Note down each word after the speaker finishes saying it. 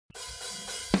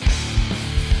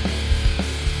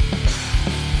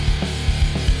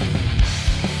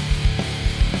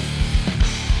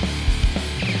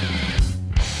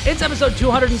It's episode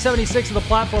 276 of The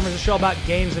Platformers, a show about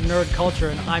games and nerd culture,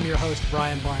 and I'm your host,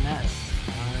 Brian Barnett.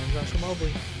 I'm Russell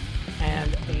Mobley.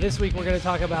 And this week we're going to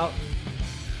talk about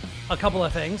a couple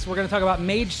of things. We're going to talk about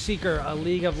Mageseeker, a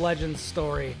League of Legends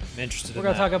story. I'm interested We're in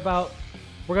going to that.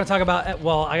 talk about,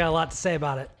 well, I got a lot to say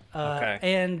about it. Okay.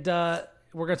 And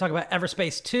we're going to talk about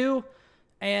Everspace 2,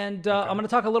 and I'm going to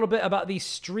talk a little bit about the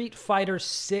Street Fighter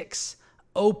 6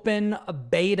 open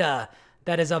beta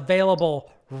that is available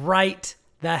right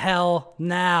the hell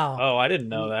now. Oh, I didn't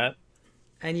know that.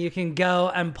 And you can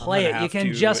go and play it. You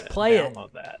can just play it.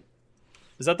 That.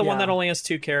 Is that the one that only has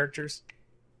 2 characters?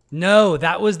 No,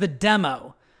 that was the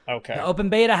demo. Okay. The open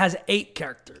beta has 8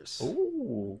 characters.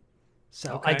 Ooh.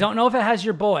 So Okay. I don't know if it has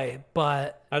your boy,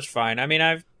 but That's fine. I mean,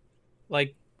 I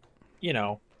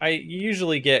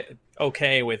usually get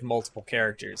okay with multiple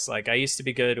characters. Like, I used to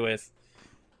be good with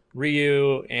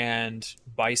Ryu and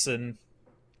Bison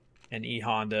and E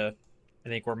Honda. I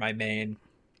think were my main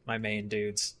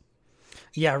dudes.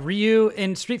 yeah, Ryu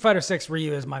in Street Fighter 6,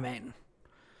 Ryu is my main.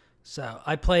 So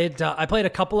I played a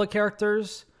couple of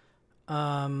characters,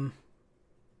 like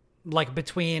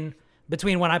between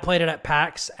when I played it at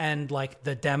PAX and like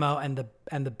the demo and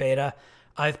the beta.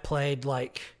 I've played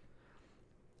like,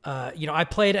 I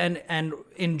played and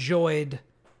enjoyed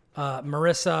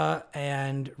Marissa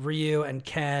and Ryu and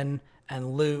Ken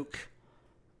and Luke,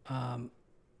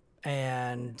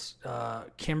 and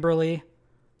Kimberly.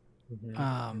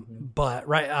 But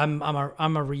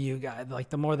I'm a Ryu guy. Like,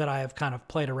 the more that I have kind of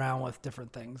played around with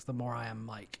different things, the more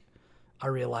I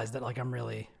realize that like I'm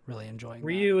really enjoying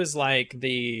Ryu is like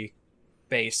the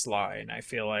baseline, I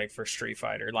feel like, for Street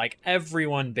Fighter. Like,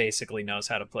 everyone basically knows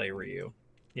how to play Ryu,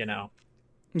 you know?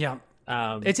 Yeah.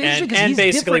 It's interesting because he's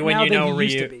basically different when now you know than he Ryu,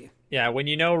 used to be. yeah, when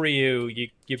you know Ryu,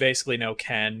 you basically know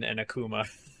Ken and Akuma.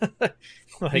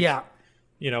 Yeah.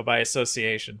 By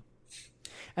association.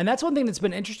 And that's one thing that's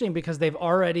been interesting because they've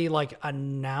already like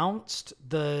announced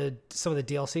some of the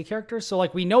DLC characters. So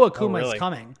like we know Akuma is really?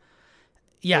 coming.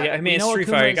 Yeah, I mean, we it's know Street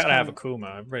Akuma Fighter. You is gotta have coming.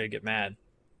 Akuma. I'm ready to get mad.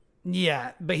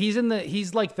 Yeah, but he's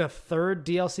like the 3rd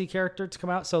DLC character to come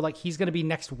out. So like he's gonna be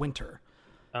next winter.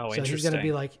 Oh, So interesting. he's gonna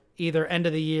be like either end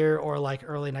of the year or like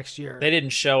early next year. They didn't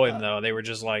show him though. They were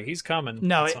just like, he's coming.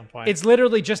 No, at some point. it's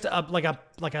literally just like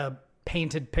a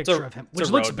painted picture of him, It's which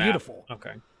a looks roadmap. beautiful.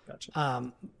 Okay,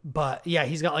 gotcha. But yeah,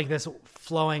 he's got like this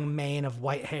flowing mane of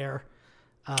white hair.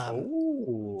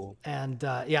 Ooh, And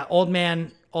old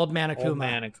man Akuma. old man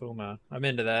Akuma. I'm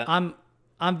into that.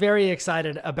 I'm very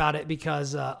excited about it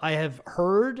because I have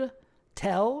heard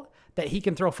tell that he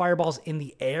can throw fireballs in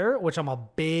the air, which I'm a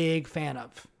big fan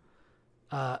of.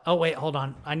 Oh wait, hold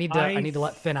on. I need to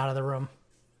let Finn out of the room.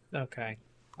 Okay.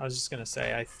 I was just gonna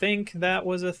say, I think that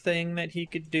was a thing that he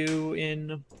could do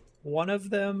in one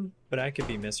of them, but I could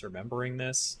be misremembering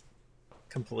this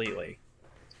completely.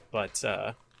 But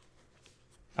I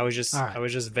was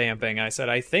just vamping. I said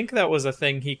I think that was a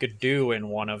thing he could do in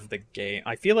one of the game.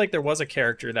 I feel like there was a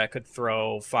character that could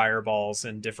throw fireballs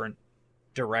in different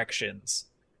directions,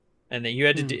 and then you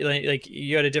had to do,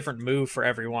 you had a different move for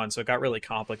every one, so it got really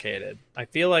complicated. I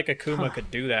feel like Akuma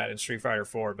could do that in Street Fighter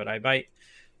 4, but I might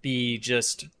be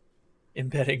just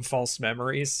embedding false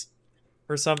memories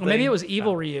or something. Or maybe it was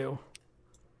Evil Ryu.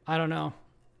 I don't know.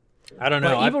 I don't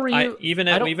know. But Evil Ryu,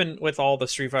 even with all the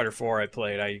Street Fighter 4 I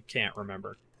played, I can't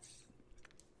remember.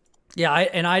 Yeah,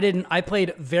 I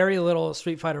played very little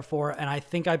Street Fighter 4, and I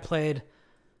think I played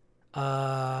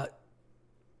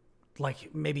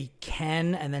like maybe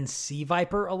Ken and then Sea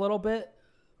Viper a little bit,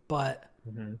 but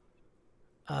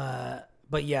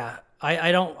but yeah,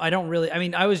 I don't really. I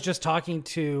mean, I was just talking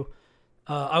to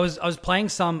I was playing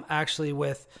some actually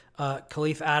with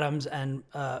Khalif Adams and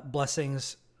Blessing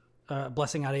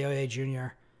Adeoye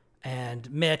Jr.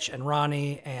 and Mitch and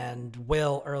Ronnie and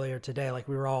Will earlier today. Like,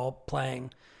 we were all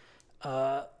playing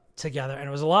together, and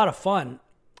it was a lot of fun.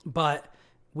 But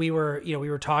we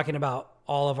were talking about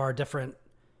all of our different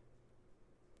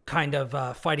kind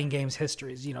of fighting games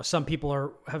histories. Some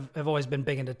people have always been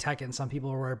big into Tekken. Some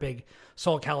people were big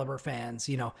Soul Calibur fans.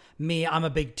 Me, I'm a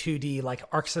big 2D like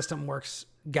Arc System Works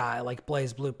guy, like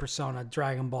Blaze Blue, Persona,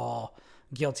 Dragon Ball,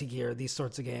 Guilty Gear, these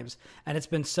sorts of games. And it's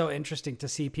been so interesting to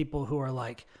see people who are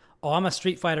like, oh, I'm a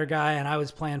Street Fighter guy and I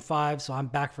was playing 5, so I'm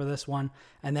back for this one.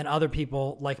 And then other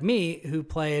people like me who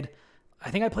played,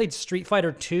 I think I played Street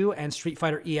Fighter 2 and Street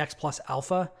Fighter EX plus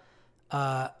Alpha.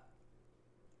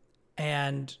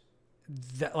 And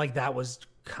that was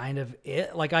kind of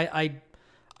it. Like, I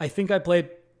think I played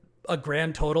a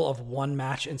grand total of 1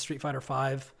 match in Street Fighter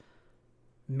 5,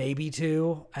 maybe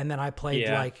 2. And then I played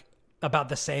like about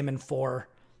the same in 4.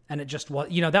 And it just was,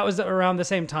 that was around the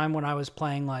same time when I was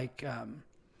playing like,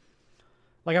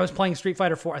 Like I was playing Street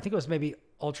Fighter 4. I think it was maybe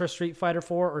Ultra Street Fighter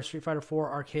 4 or Street Fighter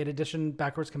 4 Arcade Edition,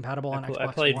 backwards compatible on Xbox I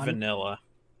played One. vanilla.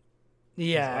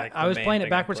 Yeah, Like I was playing it thing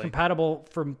backwards compatible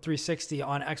from 360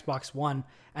 on Xbox One,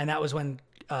 and that was when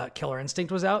Killer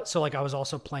Instinct was out. So like I was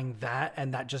also playing that,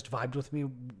 and that just vibed with me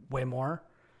way more.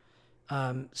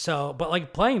 But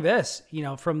like playing this, you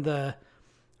know, from the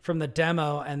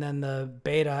demo and then the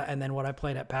beta and then what I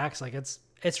played at PAX, like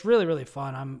it's really, really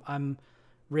fun. I'm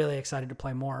really excited to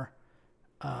play more.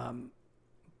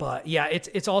 But yeah,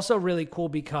 it's also really cool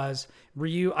because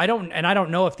Ryu, I don't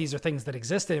know if these are things that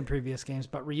existed in previous games,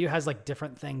 but Ryu has like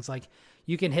different things. Like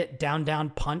you can hit down, down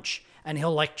punch and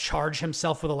he'll like charge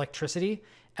himself with electricity.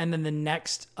 And then the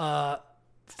next,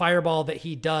 fireball that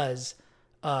he does,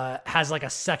 has like a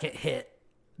second hit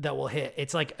that will hit.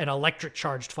 It's like an electric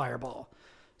charged fireball.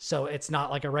 So it's not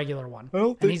like a regular one. I don't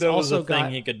and think that was a thing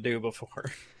he could do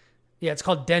before. Yeah, it's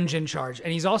called Denjin Charge.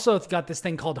 And he's also got this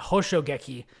thing called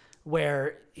Hoshogeki,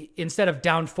 where instead of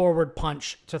down forward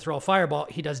punch to throw a fireball,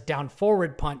 he does down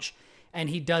forward punch. And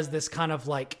he does this kind of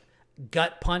like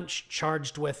gut punch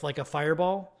charged with like a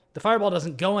fireball. The fireball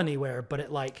doesn't go anywhere, but it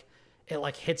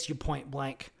hits you point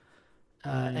blank.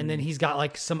 And then he's got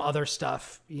like some other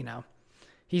stuff, you know.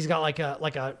 He's got like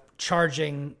a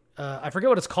charging, I forget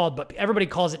what it's called, but everybody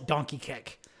calls it donkey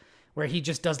kick, where he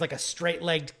just does like a straight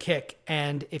legged kick.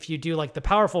 And if you do like the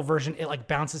powerful version, it like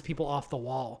bounces people off the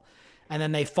wall and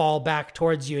then they fall back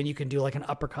towards you and you can do like an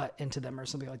uppercut into them or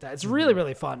something like that. It's really,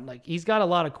 really fun. Like he's got a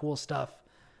lot of cool stuff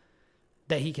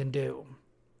that he can do.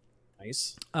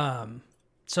 Nice.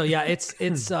 So yeah,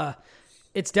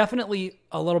 it's definitely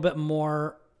a little bit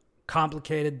more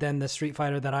complicated than the Street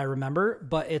Fighter that I remember,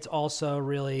 but it's also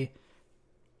really,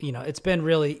 you know, it's been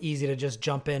really easy to just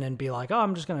jump in and be like, oh,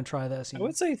 I'm just going to try this. I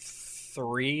would say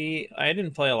 3. I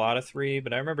didn't play a lot of 3,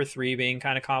 but I remember 3 being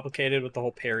kind of complicated with the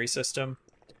whole parry system.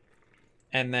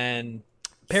 And then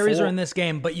parries are in this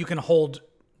game, but you can hold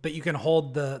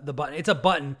the button. It's a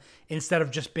button instead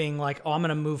of just being like, oh, I'm going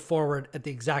to move forward at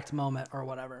the exact moment or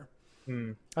whatever.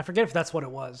 I forget if that's what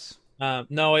it was.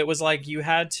 No, it was like you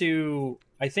had to,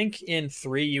 I think in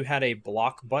 3 you had a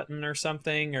block button or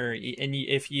something,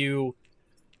 if you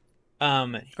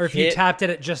if you tapped it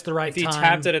at just the right time. If you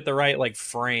tapped it at the right like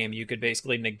frame, you could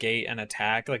basically negate an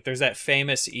attack. Like there's that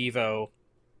famous Evo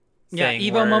thing. Yeah,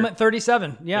 Evo moment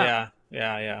 37. Yeah.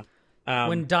 Yeah.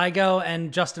 When Daigo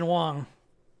and Justin Wong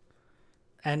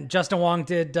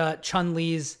did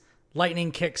Chun-Li's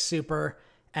lightning kick super,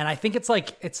 and I think it's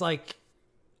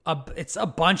a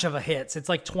bunch of hits. It's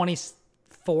like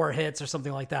 24 hits or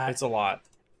something like that. It's a lot.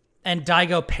 And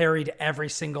Daigo parried every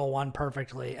single one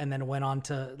perfectly and then went on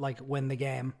to like win the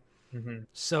game.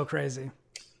 So crazy.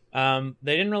 They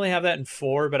didn't really have that in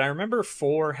 4, but I remember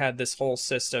 4 had this whole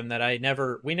system that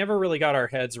we never really got our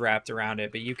heads wrapped around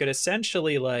it, but you could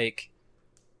essentially like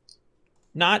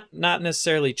not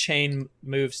necessarily chain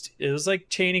moves. It was like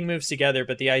chaining moves together,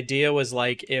 but the idea was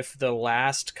like if the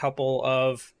last couple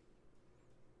of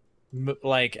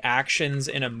like actions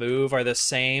in a move are the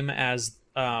same as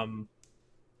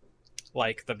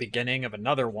like the beginning of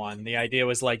another one, the idea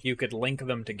was like you could link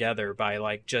them together by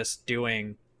like just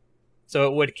doing, so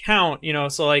it would count, you know.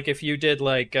 So like if you did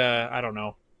like I don't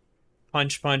know,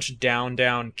 punch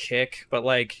down kick, but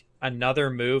like another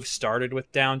move started with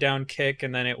down kick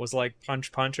and then it was like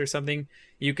punch or something,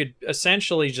 you could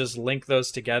essentially just link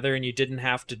those together and you didn't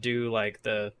have to do like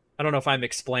I don't know if I'm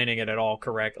explaining it at all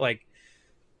correct, like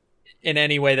in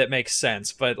any way that makes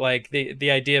sense, but like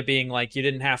the idea being like you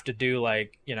didn't have to do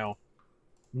like, you know,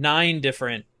 9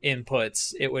 different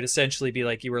inputs. It would essentially be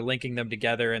like you were linking them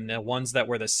together and the ones that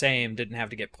were the same didn't have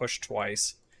to get pushed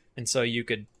twice, and so you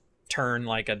could turn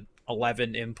like a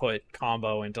 11 input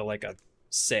combo into like a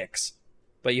 6,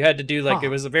 but you had to do like it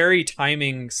was a very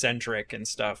timing centric and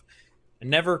stuff. I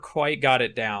never quite got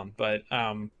it down, but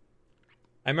I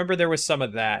remember there was some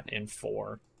of that in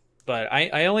 4, but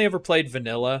I only ever played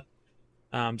vanilla.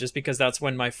 Just because that's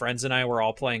when my friends and I were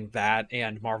all playing that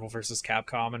and Marvel vs.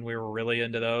 Capcom, and we were really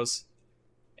into those.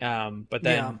 But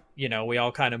then, you know, we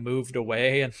all kind of moved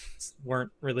away and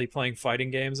weren't really playing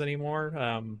fighting games anymore.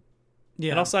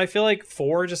 And also I feel like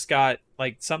 4 just got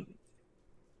like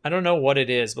I don't know what it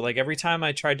is, but like every time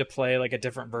I tried to play like a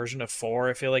different version of 4,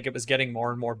 I feel like it was getting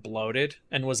more and more bloated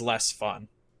and was less fun.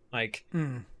 Like,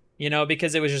 you know,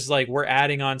 because it was just like we're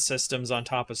adding on systems on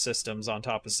top of systems on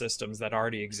top of systems that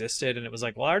already existed, and it was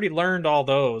like, well, I already learned all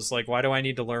those. Like, why do I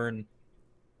need to learn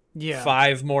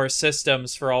 5 more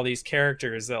systems for all these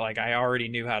characters that like I already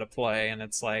knew how to play? And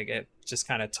it's like it just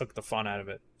kind of took the fun out of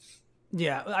it.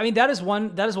 Yeah, I mean that is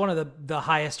one of the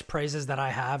highest praises that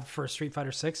I have for Street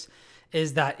Fighter 6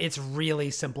 is that it's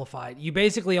really simplified. You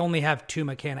basically only have two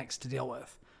mechanics to deal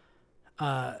with.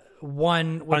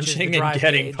 One, which is the Punching drive and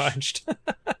getting gauge. punched.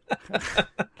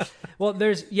 Well,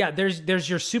 there's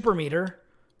your super meter,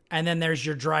 and then there's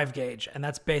your drive gauge, and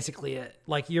that's basically it.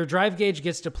 Like, your drive gauge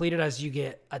gets depleted as you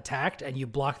get attacked, and you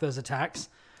block those attacks,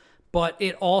 but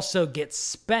it also gets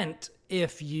spent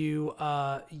if you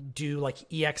do like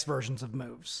EX versions of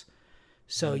moves.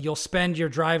 So you'll spend your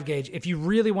drive gauge. If you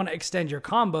really want to extend your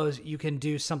combos, you can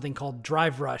do something called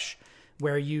drive rush,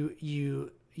 where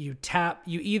you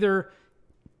either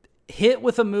hit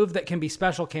with a move that can be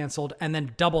special canceled and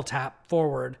then double tap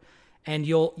forward, and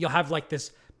you'll have like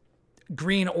this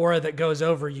green aura that goes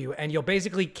over you, and you'll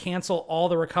basically cancel all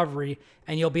the recovery,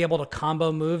 and you'll be able to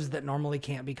combo moves that normally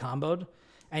can't be comboed.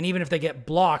 And even if they get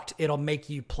blocked, it'll make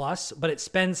you plus, but it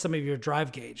spends some of your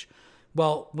drive gauge.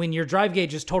 Well, when your drive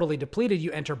gauge is totally depleted,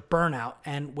 you enter burnout.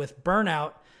 And with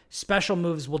burnout, special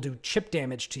moves will do chip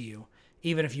damage to you,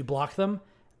 even if you block them.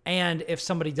 And if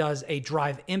somebody does a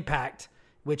drive impact,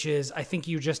 which is, I think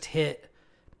you just hit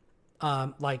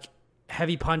like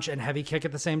heavy punch and heavy kick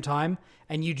at the same time,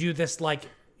 and you do this like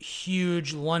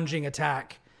huge lunging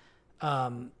attack,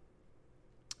 and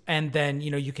then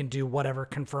you can do whatever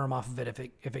confirm off of it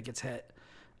if it gets hit.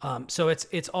 So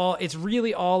it's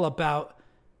really all about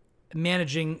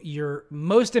managing your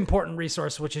most important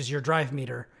resource, which is your drive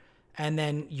meter, and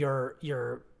then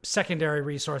your secondary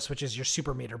resource, which is your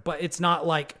super meter. But it's not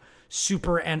like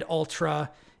super and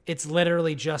ultra. It's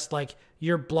literally just like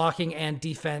your blocking and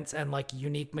defense and like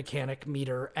unique mechanic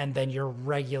meter, and then your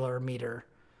regular meter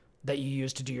that you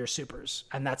use to do your supers,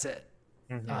 and that's it.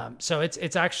 Mm-hmm. So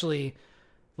it's actually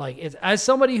like, it's, as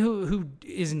somebody who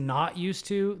is not used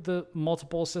to the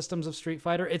multiple systems of Street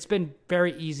Fighter, it's been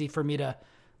very easy for me to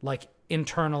like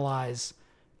internalize,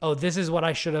 oh, this is what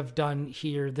I should have done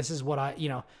here. This is what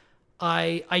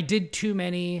I did too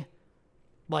many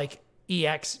like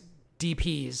EX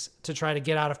DPs to try to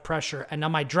get out of pressure. And now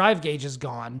my drive gauge is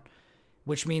gone,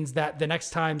 which means that the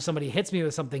next time somebody hits me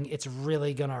with something, it's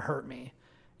really going to hurt me,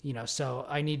 so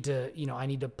I need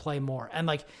to play more. And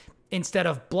like, instead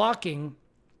of blocking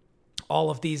all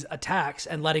of these attacks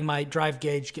and letting my drive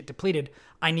gauge get depleted,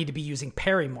 I need to be using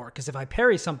parry more. Cause if I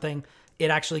parry something, it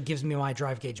actually gives me my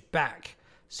drive gauge back.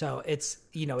 So it's,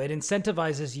 it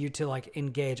incentivizes you to like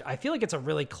engage. I feel like it's a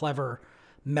really clever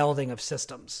melding of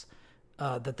systems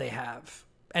that they have.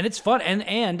 And it's fun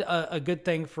and a good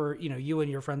thing for, you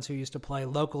and your friends who used to play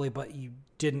locally, but you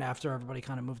didn't after everybody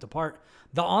kind of moved apart.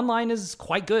 The online is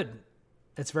quite good.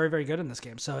 It's very, very good in this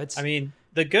game. So it's, I mean,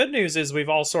 the good news is we've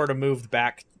all sort of moved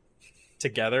back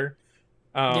together.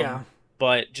 Yeah.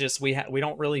 But just we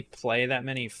don't really play that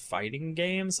many fighting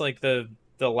games. Like the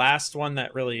last one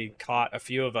that really caught a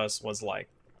few of us was like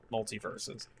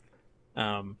Multiverses,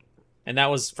 and that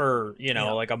was for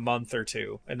like a month or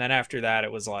two, and then after that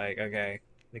it was like, okay,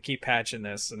 they keep patching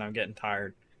this, and I'm getting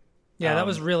tired. Yeah, that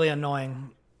was really annoying.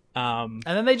 And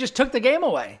then they just took the game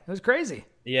away. It was crazy.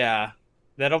 Yeah,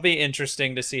 that'll be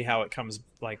interesting to see how it comes,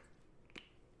 like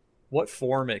what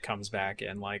form it comes back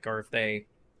in, like, or if they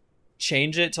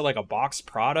change it to like a box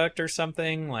product or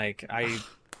something. Like I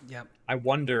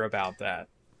wonder about that,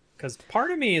 because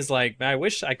part of me is like, I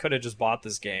wish I could have just bought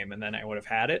this game and then I would have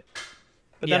had it,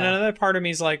 but then another part of me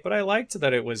is like, but I liked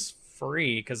that it was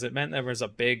free because it meant there was a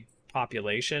big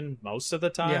population most of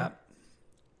the time.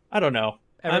 I don't know,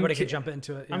 everybody could jump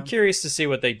into it. I'm curious to see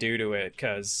what they do to it,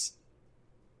 because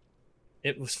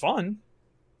it was fun.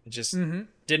 I just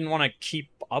didn't want to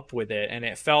keep up with it, and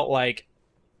it felt like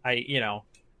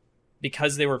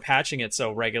because they were patching it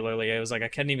so regularly, I was like, I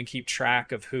couldn't even keep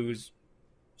track of who's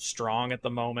strong at the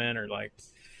moment, or like,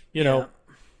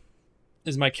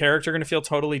 is my character going to feel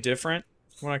totally different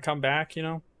when I come back,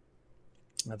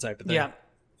 that type of thing. Yeah.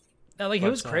 Like, it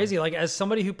was crazy. Like, as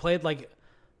somebody who played like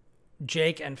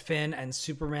Jake and Finn and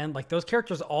Superman, like those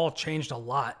characters all changed a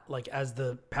lot, like as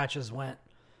the patches went.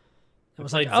 It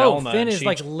was like, Velma, Finn is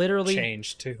like literally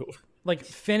changed too. Like,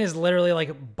 Finn is literally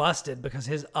like busted because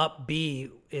his up B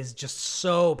is just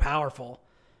so powerful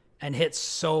and hits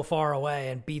so far away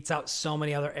and beats out so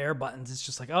many other air buttons. It's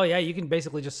just like, oh yeah, you can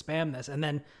basically just spam this. And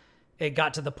then it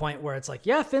got to the point where it's like,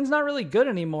 yeah, Finn's not really good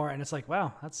anymore. And it's like,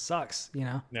 wow, that sucks,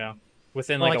 Yeah.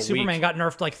 Within like a Superman week. got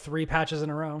nerfed like 3 patches in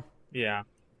a row. Yeah.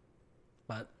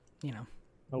 But, what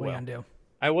are you gonna do?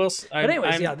 I will. But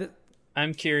anyways,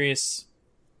 I'm curious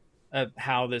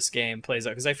how this game plays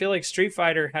out, because I feel like Street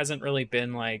Fighter hasn't really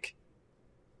been like,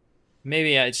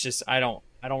 maybe it's just I don't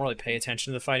really pay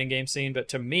attention to the fighting game scene, but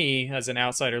to me as an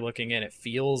outsider looking in, it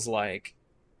feels like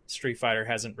Street Fighter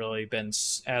hasn't really been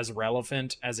as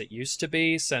relevant as it used to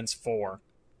be since 4.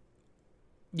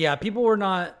 Yeah, people were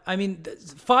not. I mean,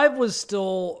 5 was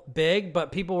still big,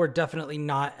 but people were definitely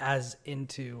not as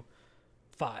into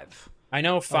 5. I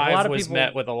know Like, a 5 lot of was people.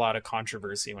 met with a lot of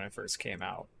controversy when it first came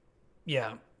out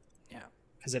Yeah, yeah,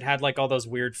 because it had like all those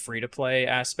weird free to play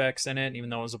aspects in it, even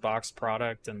though it was a boxed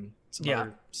product and some yeah.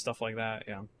 other stuff like that.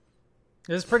 Yeah.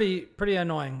 It was pretty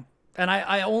annoying. And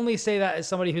I only say that as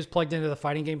somebody who's plugged into the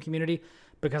fighting game community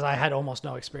because I had almost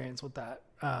no experience with that.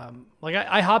 Like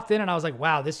I hopped in and I was like,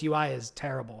 wow, this UI is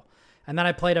terrible. And then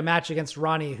I played a match against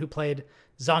Ronnie who played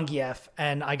Zangief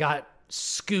and I got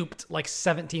scooped like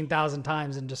 17,000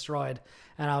 times and destroyed.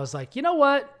 And I was like, you know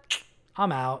what?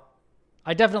 I'm out.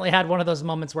 I definitely had one of those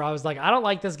moments where I was like, I don't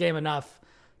like this game enough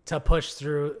to push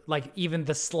through like even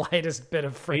the slightest bit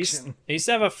of friction. I used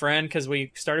to have a friend because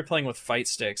we started playing with fight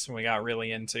sticks when we got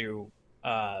really into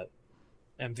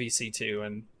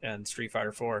MVC2 and Street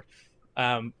Fighter 4.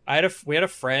 We had a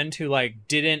friend who like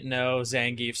didn't know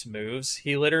Zangief's moves.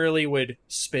 He literally would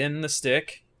spin the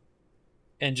stick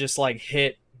and just like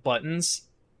hit buttons,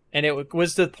 and it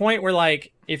was to the point where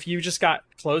like if you just got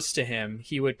close to him,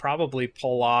 he would probably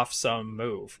pull off some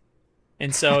move.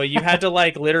 And so you had to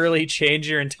like literally change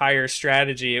your entire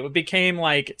strategy. It became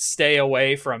like stay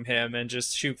away from him and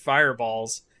just shoot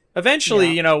fireballs.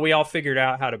 Eventually, we all figured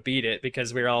out how to beat it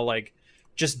because we were all like,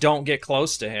 just don't get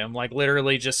close to him. Like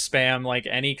literally just spam like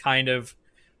any kind of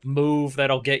move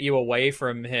that'll get you away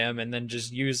from him and then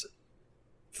just use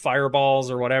fireballs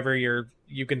or whatever you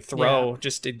can throw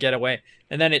just to get away.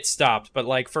 And then it stopped. But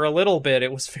like for a little bit,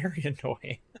 it was very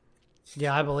annoying.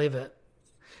 Yeah, I believe it.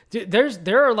 Dude,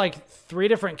 there are like 3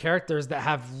 different characters that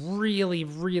have really,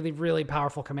 really, really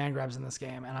powerful command grabs in this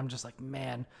game, and I'm just like,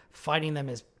 man, fighting them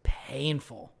is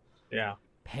painful. Yeah,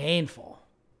 painful.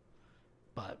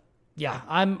 But yeah,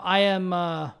 I'm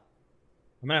gonna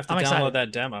have to download excited.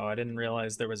 that demo. I didn't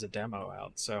realize there was a demo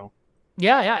out. So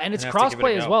yeah, and it's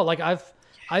crossplay as well. Like I've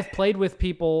played with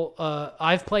people.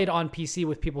 I've played on PC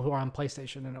with people who are on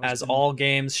PlayStation, and as all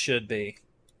games should be.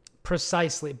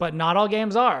 Precisely, but not all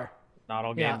games are. Not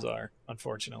all games are,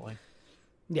 unfortunately.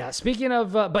 Yeah. Speaking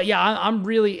of, but yeah, I'm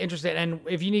really interested. And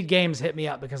if you need games, hit me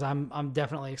up because I'm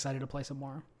definitely excited to play some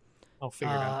more. I'll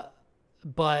figure it out.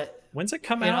 But when's it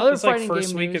come out? It's like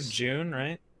first week of June,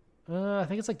 right? I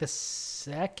think it's like the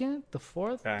 2nd, the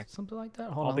 4th, something like that.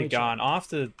 I'll be gone. I'll have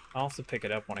to pick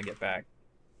it up when I get back.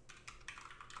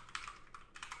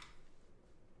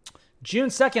 June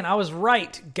 2nd. I was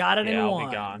right. Got it in I'll one.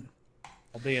 Be gone.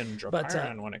 I'll be in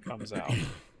Japan when it comes out.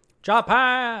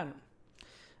 Japan.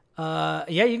 Yeah,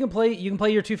 you can play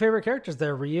your 2 favorite characters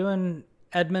there, Ryu and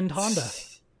Edmund Honda.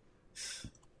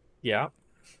 Yeah.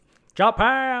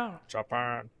 Japan.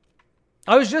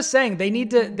 I was just saying they need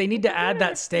to add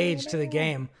that stage to the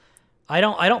game. I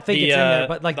don't think it's in there,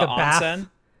 but like the bath,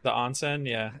 the onsen,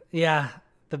 yeah. Yeah,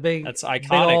 the big. That's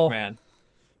iconic, man.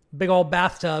 Big old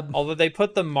bathtub. Although they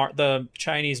put the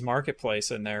Chinese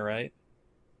marketplace in there, right?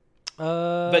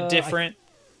 But different.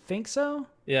 I think so.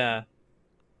 Yeah,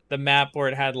 the map where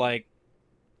it had like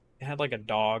a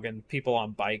dog and people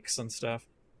on bikes and stuff.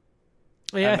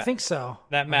 Yeah, I think so.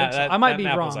 That map, I might be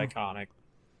wrong. wrong. Was iconic.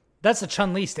 That's the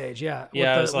Chun-Li stage, yeah.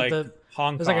 Yeah, it was like Hong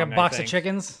Kong. It was like a box of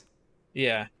chickens.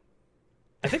 Yeah,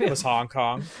 I think it was Hong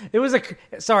Kong. It was a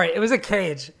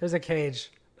cage. It was a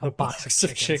cage. A box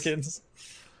of chickens.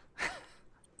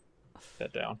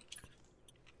 That down.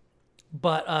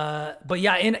 But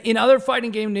yeah, in other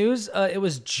fighting game news, it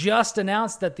was just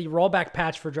announced that the rollback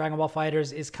patch for Dragon Ball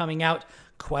FighterZ is coming out? ?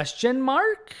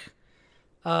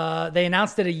 They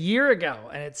announced it a year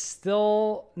ago, and it's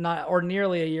still not, or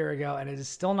nearly a year ago, and it is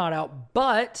still not out.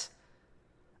 But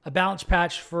a balance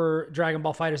patch for Dragon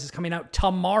Ball FighterZ is coming out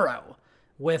tomorrow,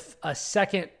 with a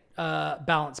second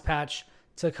balance patch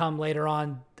to come later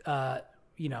on.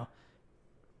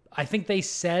 I think they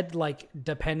said, like,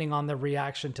 depending on the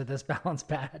reaction to this balance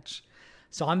patch.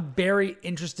 So I'm very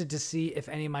interested to see if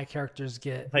any of my characters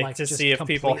get like to see if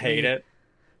people hate it.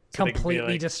 So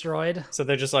completely destroyed. So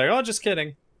they're just like, oh, just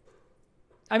kidding.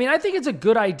 I mean, I think it's a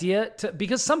good idea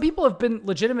because some people have been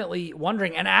legitimately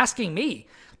wondering and asking me,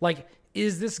 like,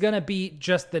 is this going to be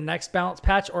just the next balance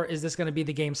patch or is this going to be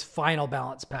the game's final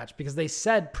balance patch? Because they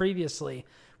said previously,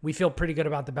 we feel pretty good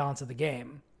about the balance of the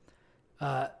game.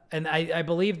 And I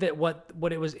believe that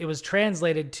what it was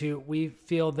translated to, we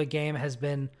feel the game has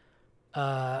been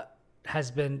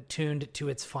tuned to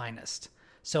its finest.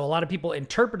 So a lot of people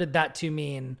interpreted that to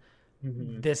mean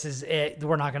this is it.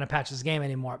 We're not going to patch this game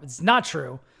anymore. It's not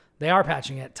true. They are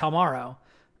patching it tomorrow.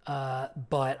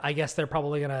 But I guess they're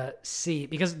probably going to see,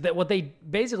 because what they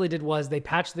basically did was they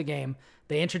patched the game.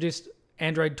 They introduced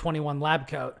Android 21 Lab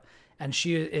Coat, and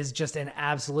she is just an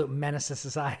absolute menace to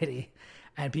society.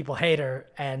 and people hate her,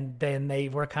 and then they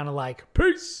were kind of like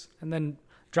peace, and then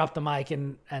dropped the mic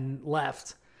and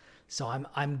left. So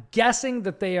I'm guessing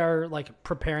that they are like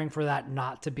preparing for that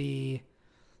not to be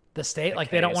the state. Like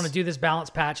they don't want to do this balance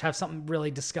patch, have something really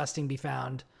disgusting be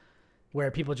found where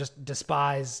people just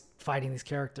despise fighting these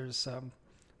characters. So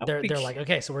they're like,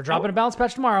 okay, so we're dropping a balance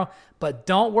patch tomorrow, but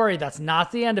don't worry, that's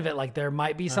not the end of it. Like there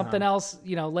might be something else,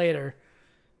 later.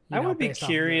 I would be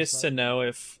curious to know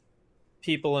if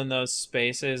people in those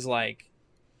spaces like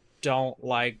don't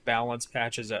like balance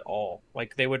patches at all.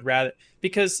 Like they would rather,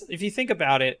 because if you think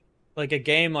about it, like a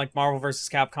game like Marvel vs.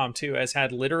 Capcom 2 has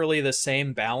had literally the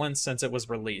same balance since it was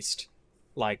released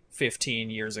like 15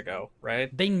 years ago,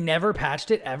 right? They never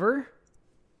patched it ever?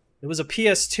 It was a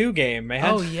PS2 game, man.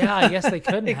 Oh yeah, I guess they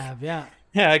couldn't have, yeah.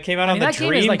 Yeah, it came out on the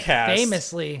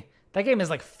Dreamcast. That game is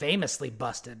like famously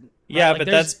busted. Right? Yeah, like, but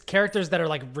there's that's characters that are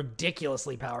like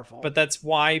ridiculously powerful. But that's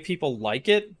why people like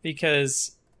it,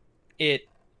 because it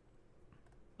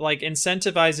like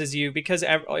incentivizes you, because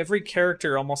every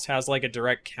character almost has like a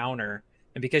direct counter,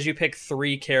 and because you pick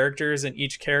 3 characters and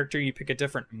each character you pick a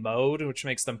different mode, which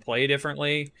makes them play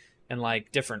differently, and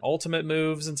like different ultimate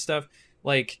moves and stuff,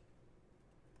 like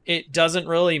it doesn't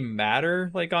really matter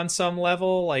like on some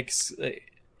level like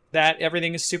that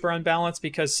everything is super unbalanced,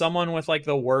 because someone with like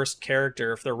the worst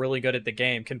character, if they're really good at the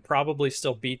game, can probably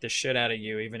still beat the shit out of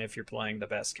you even if you're playing the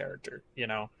best character,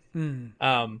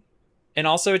 and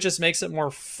also it just makes it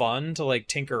more fun to like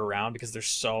tinker around, because there's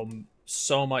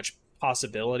so much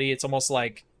possibility. It's almost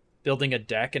like building a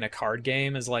deck in a card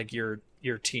game is like your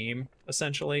team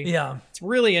essentially. Yeah, it's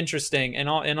really interesting. And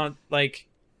on like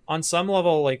on some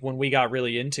level, like when we got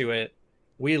really into it,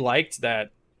 we liked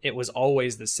that it was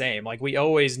always the same. Like we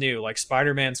always knew like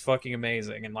Spider-Man's fucking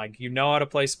amazing, and like how to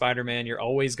play Spider-Man, you're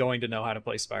always going to know how to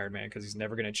play Spider-Man because he's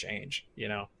never going to change,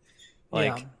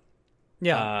 like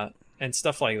yeah. And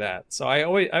stuff like that. So I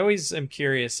always am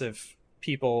curious if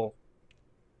people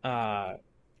how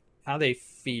they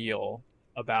feel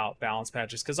about balance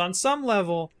patches, because on some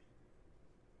level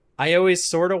I always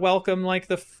sort of welcome like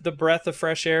the breath of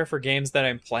fresh air for games that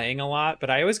I'm playing a lot, but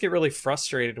I always get really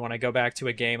frustrated when I go back to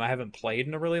a game I haven't played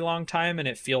in a really long time and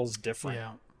it feels different.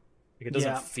 Yeah. Like it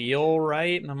doesn't feel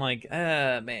right, and I'm like,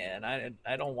 man,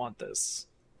 I don't want this.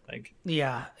 Like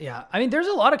yeah. I mean, there's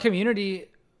a lot of community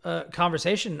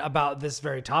conversation about this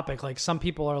very topic. Like some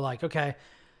people are like, okay,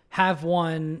 have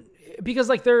one, because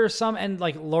like there are some, and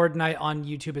like Lord Knight on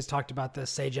YouTube has talked about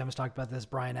this, Sagem has talked about this,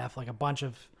 Brian F, like a bunch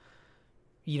of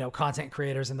content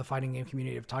creators in the fighting game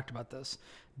community have talked about this.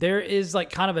 There is like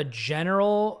kind of a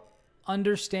general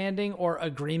understanding or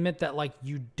agreement that like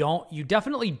you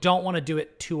definitely don't want to do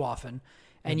it too often,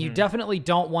 and you definitely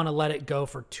don't want to let it go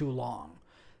for too long.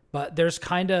 But there's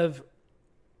kind of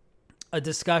a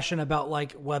discussion about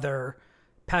like whether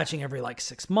patching every like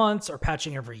 6 months or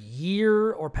patching every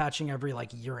year or patching every like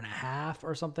year and a half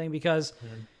or something, because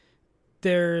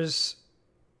there's,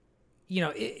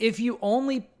 if you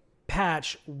only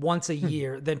patch once a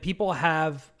year, then people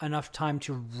have enough time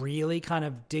to really kind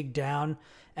of dig down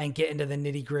and get into the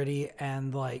nitty gritty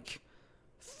and like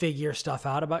figure stuff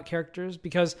out about characters.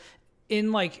 Because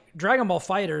in like Dragon Ball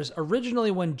FighterZ,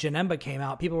 originally when Janemba came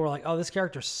out, people were like, oh, this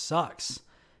character sucks.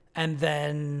 And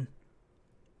then,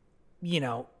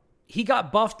 he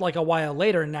got buffed like a while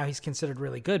later and now he's considered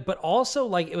really good. But also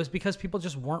like it was because people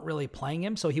just weren't really playing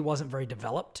him, so he wasn't very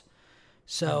developed.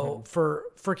 So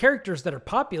for characters that are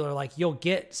popular, like you'll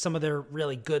get some of their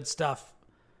really good stuff,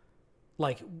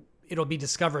 like it'll be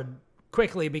discovered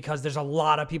quickly because there's a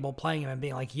lot of people playing him and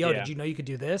being like, yo, did you know you could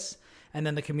do this? And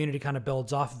then the community kind of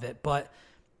builds off of it. But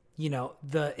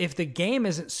if the game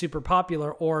isn't super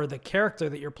popular or the character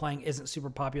that you're playing isn't super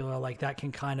popular, like that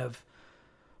can kind of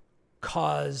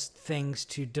cause things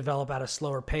to develop at a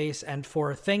slower pace, and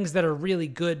for things that are really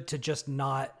good to just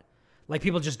not, like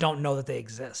people just don't know that they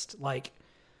exist. Like,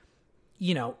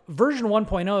 version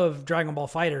 1.0 of Dragon Ball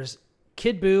FighterZ,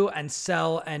 Kid Buu and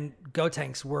Cell and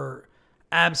Gotenks were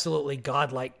absolutely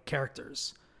godlike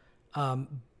characters.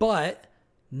 But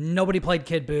nobody played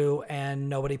Kid Buu and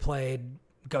nobody played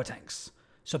Gotenks.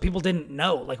 So people didn't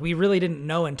know. Like we really didn't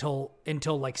know until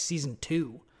like season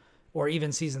 2 or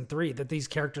even season 3 that these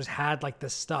characters had like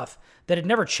this stuff that had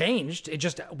never changed. It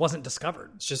just wasn't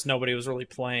discovered. It's just nobody was really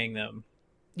playing them.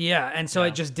 Yeah, and so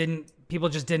it just people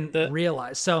just didn't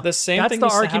realize. So the same that's thing the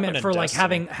argument for like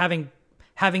Destiny.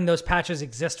 having those patches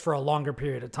exist for a longer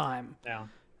period of time. Yeah.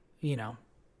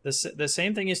 The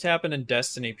same thing used to happen in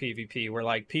Destiny PvP, where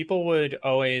like people would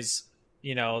always,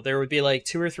 there would be like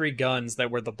 2 or 3 guns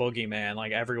that were the boogeyman,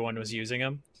 like everyone was using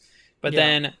them. But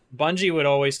then Bungie would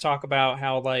always talk about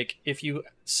how like if you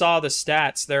saw the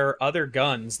stats, there are other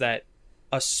guns that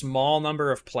a small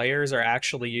number of players are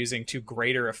actually using to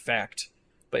greater effect,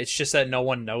 but it's just that no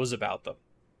one knows about them.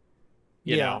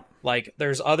 You know, like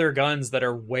there's other guns that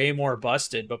are way more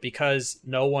busted, but because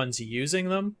no one's using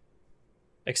them,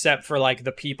 except for like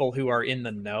the people who are in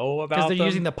the know about them. Because they're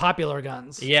using the popular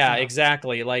guns. Yeah,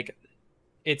 exactly. Like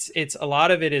it's a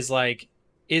lot of it is like,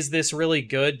 is this really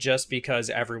good just because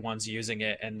everyone's using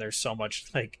it and there's so much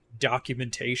like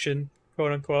documentation,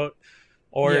 quote unquote,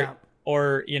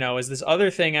 or you know, is this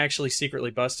other thing actually secretly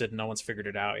busted and no one's figured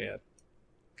it out yet?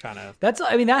 Kind of.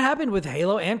 I mean, that happened with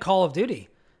Halo and Call of Duty.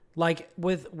 Like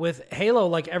with Halo,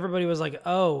 like everybody was like,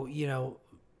 oh, you know,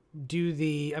 I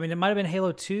mean, it might have been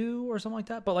Halo 2 or something like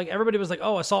that, but like everybody was like,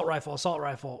 oh, assault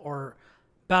rifle, or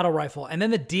battle rifle. And then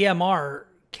the DMR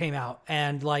came out,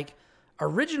 and like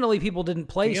originally people didn't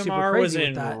play super crazy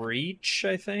with that. DMR was in Reach,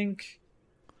 I think.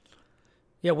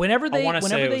 Yeah, whenever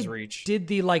they Reach. did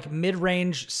the like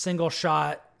mid-range single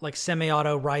shot like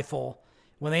semi-auto rifle,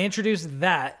 when they introduced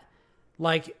that,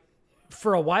 like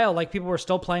for a while, like people were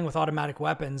still playing with automatic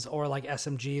weapons or like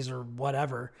SMGs or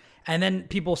whatever. And then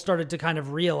people started to kind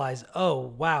of realize,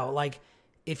 oh, wow, like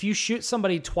if you shoot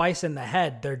somebody twice in the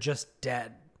head, they're just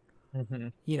dead. Mm-hmm.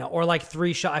 You know, or like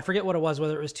 3 shots. I forget what it was,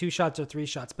 whether it was 2 shots or 3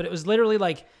 shots, but it was literally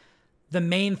like the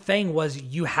main thing was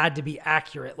you had to be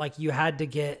accurate. Like you had to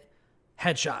get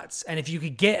headshots. And if you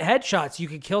could get headshots, you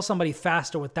could kill somebody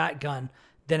faster with that gun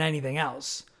than anything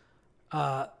else.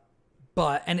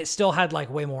 And it still had like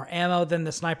way more ammo than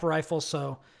the sniper rifle.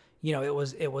 So, you know,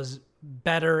 it was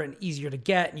better and easier to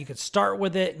get, and you could start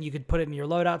with it and you could put it in your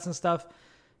loadouts and stuff.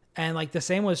 And like the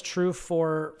same was true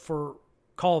for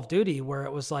Call of Duty, where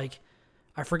it was like,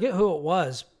 I forget who it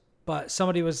was, but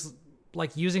somebody was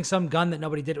like using some gun that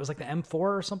nobody did. It was like the M4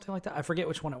 or something like that. I forget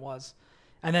which one it was.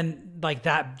 And then like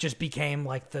that just became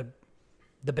like the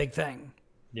big thing.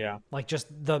 Yeah. Like just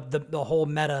the whole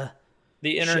meta.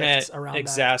 The internet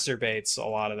exacerbates a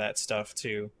lot of that stuff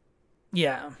too.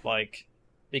 Yeah. Like,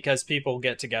 because people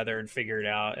get together and figure it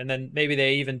out. And then maybe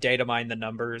they even data mine the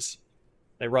numbers.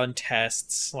 They run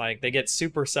tests. Like, they get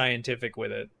super scientific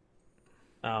with it.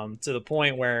 To the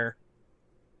point where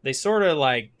they sort of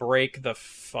like break the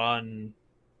fun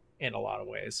in a lot of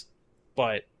ways.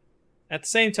 But at the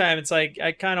same time, it's like,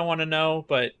 I kind of want to know,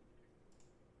 but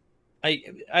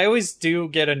I always do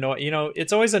get annoyed. You know,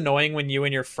 it's always annoying when you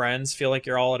and your friends feel like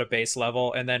you're all at a base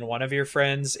level, and then one of your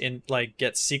friends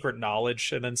gets secret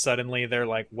knowledge, and then suddenly they're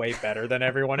like way better than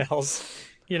everyone else.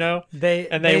 You know, they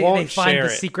won't find share the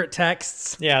secret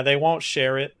texts. Yeah, they won't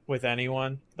share it with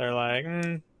anyone. They're like,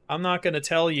 I'm not going to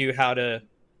tell you how to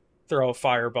throw a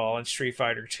fireball in Street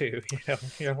Fighter 2. You know,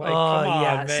 you're like, come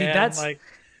on, man. See,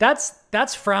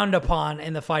 that's frowned upon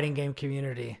in the fighting game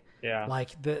community. Yeah.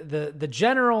 Like the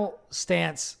general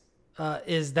stance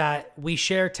is that we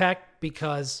share tech,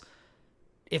 because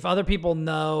if other people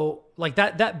know, like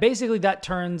that basically that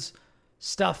turns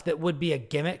stuff that would be a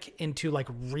gimmick into like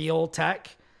real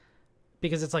tech,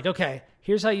 because it's like, okay,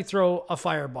 here's how you throw a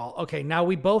fireball. Okay, now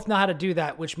we both know how to do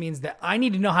that, which means that I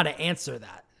need to know how to answer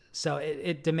that. So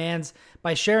it demands,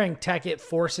 by sharing tech, it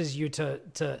forces you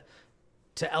to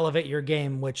elevate your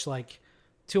game, which like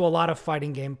to a lot of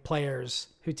fighting game players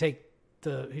who take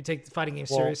the fighting game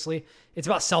seriously, it's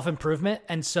about self-improvement.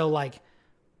 And so like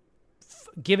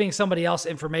giving somebody else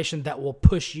information that will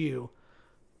push you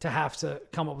to have to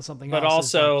come up with something but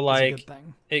else. But also is a good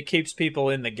thing. It keeps people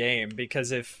in the game,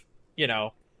 because if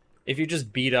you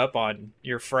just beat up on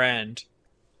your friend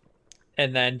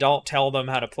and then don't tell them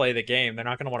how to play the game, they're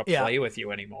not going to want to play with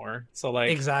you anymore. So like,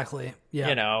 exactly. Yeah.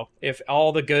 You know, if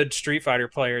all the good Street Fighter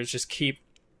players just keep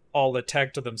all the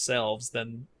tech to themselves,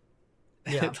 then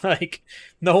like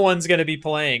no one's going to be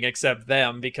playing except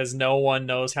them, because no one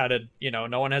knows how to,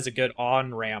 no one has a good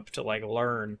on ramp to like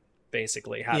learn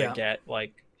basically how to get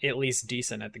like at least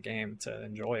decent at the game to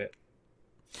enjoy it.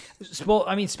 Well,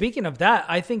 I mean, speaking of that,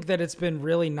 I think that it's been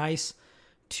really nice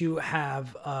to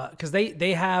have, because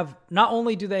they have, not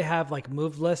only do they have like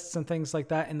move lists and things like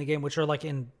that in the game, which are like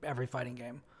in every fighting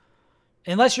game,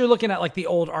 unless you're looking at like the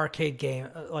old arcade game,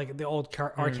 like the old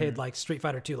arcade, like Street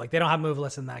Fighter 2, like they don't have move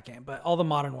lists in that game, but all the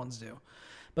modern ones do.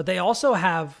 But they also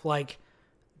have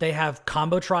they have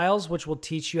combo trials, which will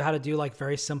teach you how to do like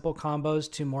very simple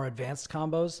combos to more advanced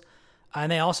combos.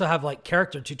 And they also have like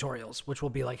character tutorials, which will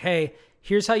be like, hey,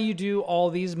 here's how you do all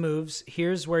these moves.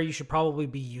 Here's where you should probably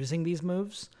be using these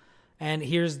moves. And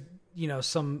here's,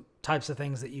 some types of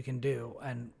things that you can do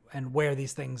and where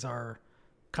these things are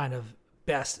kind of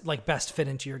best fit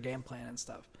into your game plan and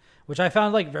stuff, which I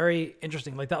found like very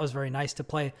interesting. Like that was very nice to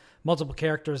play multiple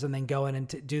characters and then go in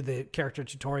and do the character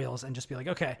tutorials and just be like,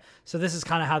 okay, so this is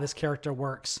kind of how this character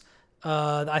works.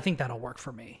 I think that'll work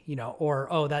for me, or,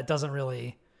 oh, that doesn't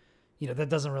really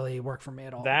work for me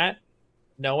at all. That,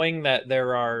 knowing that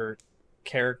there are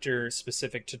character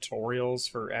specific tutorials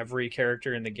for every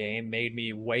character in the game made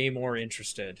me way more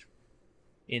interested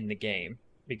in the game,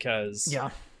 because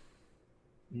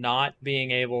not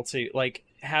being able to, like,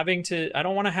 I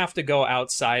don't want to have to go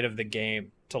outside of the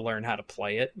game to learn how to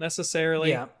play it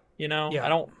necessarily. I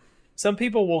don't, some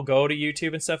people will go to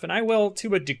YouTube and stuff, and I will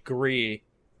to a degree,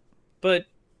 but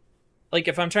like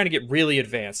if I'm trying to get really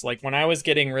advanced, like when I was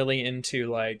getting really into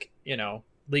like,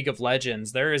 League of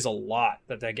Legends, there is a lot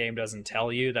that game doesn't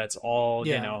tell you. That's all,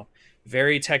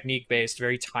 very technique based,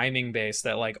 very timing based,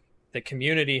 that like the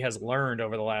community has learned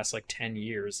over the last like 10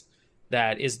 years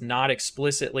that is not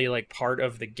explicitly like part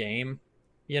of the game.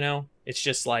 It's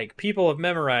just like people have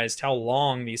memorized how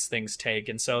long these things take.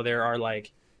 And so there are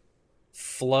like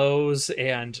flows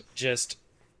and just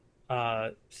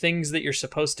things that you're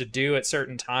supposed to do at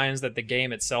certain times that the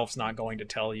game itself's not going to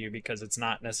tell you, because it's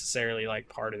not necessarily like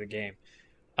part of the game.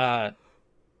 I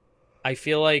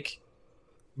feel like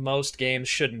most games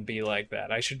shouldn't be like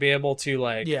that. I should be able to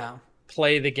like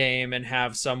play the game and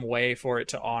have some way for it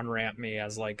to on-ramp me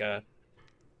as like a,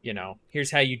 here's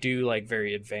how you do like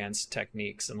very advanced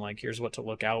techniques, and like here's what to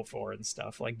look out for and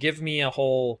stuff. Like give me a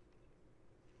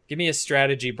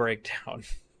strategy breakdown,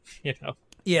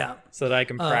 so that I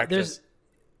can practice.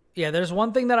 There's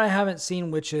one thing that I haven't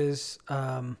seen, which is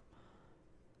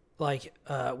like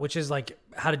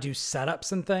how to do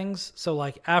setups and things. So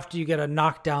like after you get a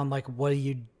knockdown, like what do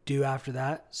you do after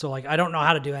that? So like I don't know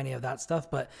how to do any of that stuff,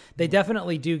 but they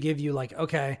definitely do give you like,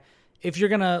 okay, if you're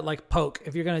gonna like poke,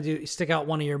 if you're gonna stick out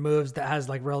one of your moves that has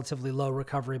like relatively low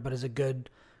recovery but is a good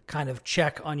kind of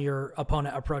check on your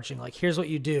opponent approaching, like here's what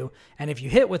you do, and if you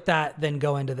hit with that, then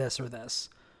go into this or this,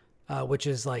 which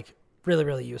is like really,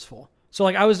 really useful. So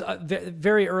like I was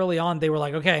very early on, they were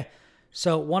like, okay,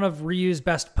 so one of Ryu's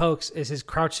best pokes is his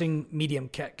crouching medium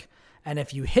kick. And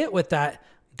if you hit with that,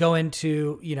 go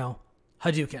into,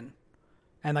 Hadouken.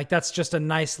 And like, that's just a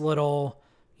nice little,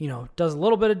 does a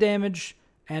little bit of damage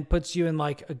and puts you in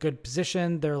like a good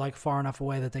position. They're like far enough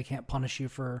away that they can't punish you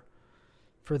for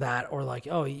that. Or like,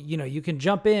 oh, you can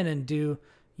jump in and do,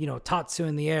 Tatsu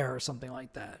in the air or something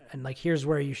like that. And like, here's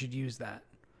where you should use that.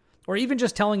 Or even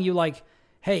just telling you like,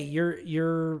 hey,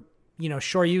 you're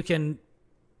sure you can,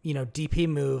 DP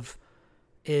move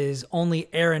is only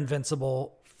air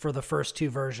invincible for the first two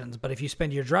versions. But if you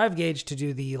spend your drive gauge to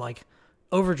do the like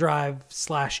overdrive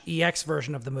 / EX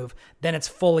version of the move, then it's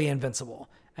fully invincible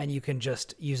and you can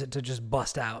just use it to just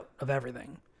bust out of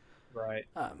everything. Right.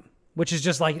 Which is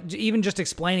just like, even just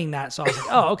explaining that. So I was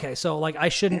like, oh, okay. So like I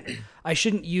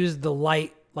shouldn't use the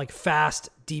light, like fast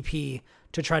DP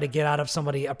to try to get out of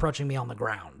somebody approaching me on the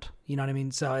ground. You know what I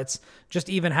mean? So it's just,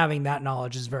 even having that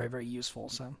knowledge is very, very useful.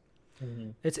 So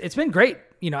it's been great,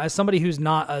 as somebody who's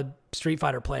not a Street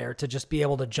Fighter player, to just be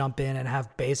able to jump in and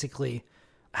have basically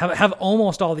have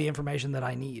almost all the information that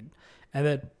I need, and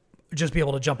then just be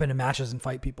able to jump into matches and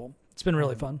fight people. It's been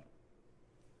really fun.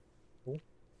 Cool.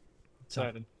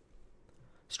 Excited.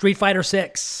 Street Fighter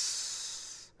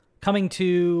 6 coming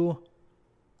to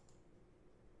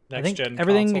next gen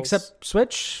everything consoles. Except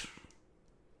Switch.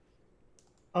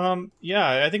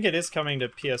 Yeah, I think it is coming to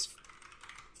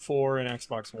PS4 and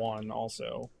Xbox One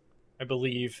also, I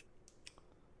believe.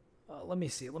 Let me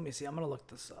see. I'm going to look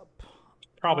this up.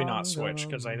 Probably not Switch,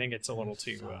 because I think it's a little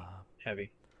too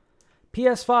heavy.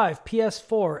 PS5,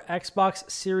 PS4, Xbox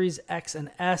Series X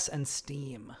and S, and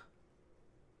Steam.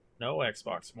 No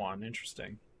Xbox One.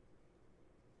 Interesting.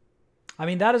 I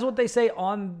mean, that is what they say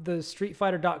on the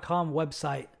StreetFighter.com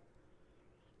website.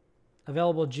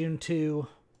 Available June 2.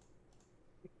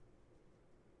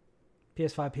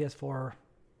 PS5, PS4,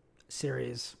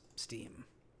 Series, Steam.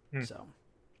 So,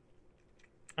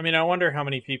 I mean, I wonder how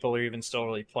many people are even still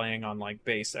really playing on like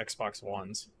base Xbox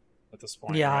Ones at this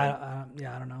point. Yeah, right?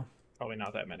 I don't know. Probably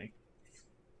not that many.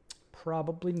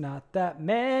 Probably not that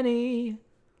many.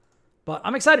 But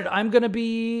I'm excited. I'm gonna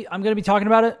be talking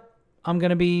about it. I'm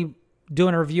gonna be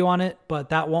doing a review on it, but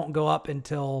that won't go up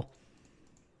until.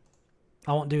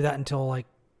 I won't do that until like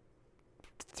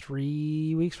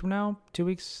 3 weeks from now, 2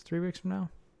 weeks, 3 weeks from now,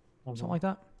 something like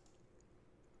that.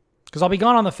 Because I'll be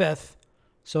gone on the 5th,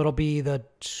 so it'll be the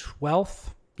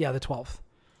 12th. Yeah, the 12th.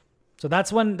 So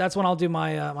that's when I'll do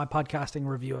my my podcasting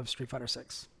review of Street Fighter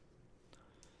 6,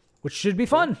 which should be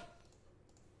fun.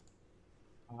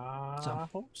 I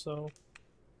hope so.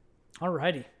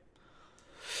 Alrighty.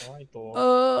 All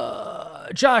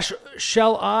right, Josh,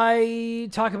 shall I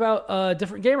talk about a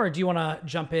different game, or do you want to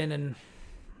jump in and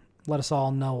let us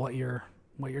all know what you're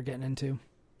getting into?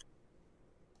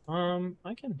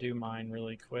 I can do mine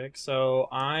really quick. So Okay.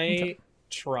 I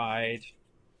tried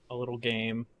a little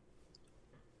game.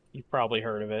 You've probably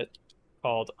heard of it,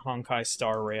 called Honkai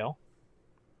Star Rail.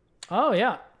 Oh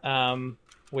yeah. Um,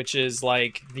 which is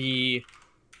like the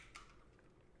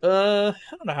I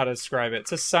don't know how to describe it.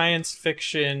 It's a science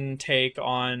fiction take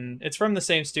on. It's from the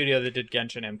same studio that did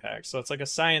Genshin Impact, so it's like a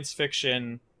science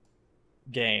fiction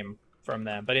game from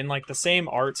them, but in like the same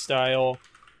art style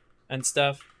and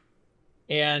stuff.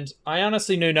 And I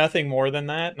honestly knew nothing more than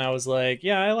that, and I was like,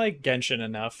 yeah, I like Genshin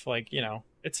enough. Like,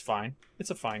 it's fine. It's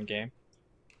a fine game.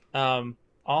 I'll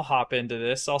hop into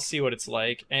this. I'll see what it's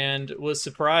like, and was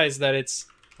surprised that it's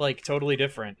like totally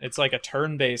different. It's like a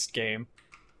turn-based game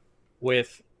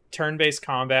with turn-based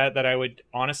combat that I would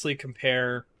honestly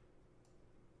compare.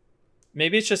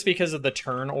 Maybe it's just because of the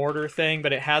turn order thing,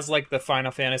 but it has like the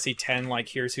Final Fantasy X, like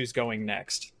here's who's going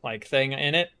next, like thing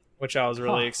in it, which I was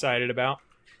really excited about.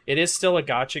 It is still a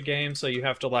gacha game, so you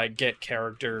have to like get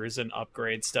characters and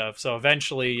upgrade stuff. So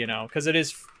eventually, because it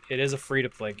is a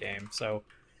free-to-play game, so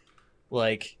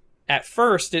like at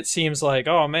first it seems like,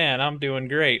 oh man, I'm doing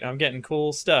great, I'm getting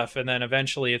cool stuff, and then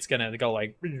eventually it's gonna go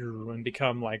like and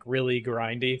become like really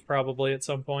grindy probably at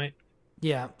some point.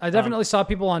 Yeah, I definitely saw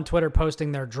people on Twitter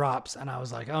posting their drops, and I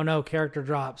was like, oh no, character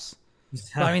drops.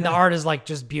 But I mean, the art is like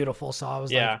just beautiful, so I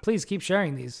was like, please keep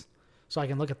sharing these so I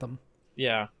can look at them.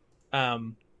 Yeah.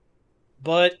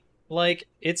 But like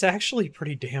it's actually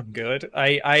pretty damn good.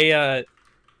 I've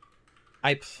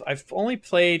only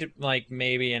played like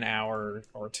maybe an hour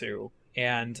or two,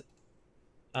 and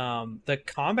the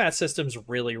combat system's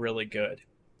really, really good.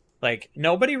 Like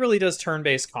nobody really does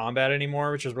turn-based combat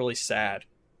anymore, which is really sad.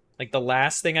 Like the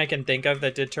last thing I can think of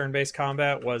that did turn-based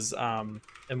combat was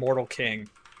Immortal King,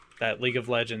 that League of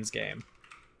Legends game.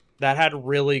 That had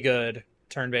really good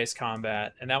turn-based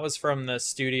combat, and that was from the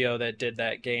studio that did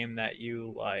that game that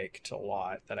you liked a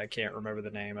lot that I can't remember the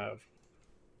name of.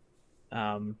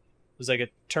 It was like a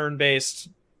turn-based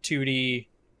 2D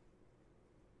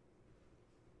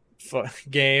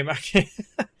game.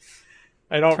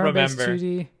 I don't Turn-based remember.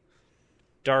 2D.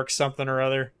 Dark something or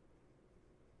other.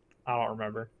 I don't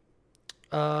remember.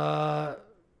 Well,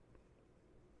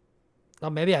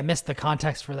 maybe I missed the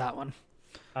context for that one.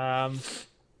 I'm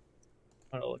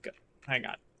gonna look up. Hang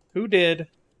on. Who did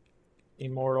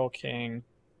Immortal King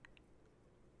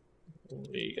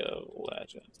League of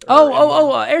Legends?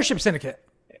 Airship Syndicate.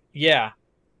 Yeah.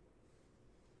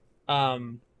 I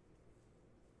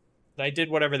did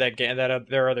whatever that game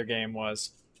their other game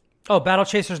was. Oh, Battle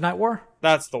Chasers Night War?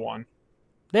 That's the one.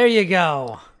 There you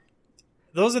go.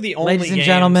 Those are the only Ladies and games.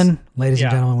 gentlemen, we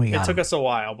got it. Took them. us a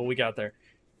while, but we got there.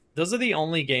 Those are the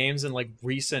only games in like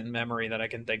recent memory that I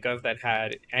can think of that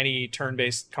had any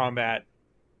turn-based combat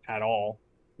at all.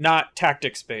 Not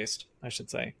tactics-based, I should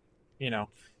say.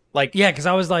 Like yeah, because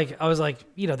I was like,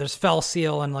 there's Fell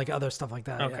Seal and like other stuff like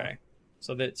that. Okay,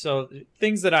 yeah. So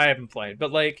things that I haven't played,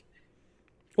 but like,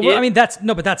 well, I mean that's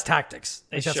tactics.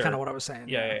 Like, that's sure. kind of what I was saying.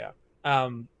 Yeah.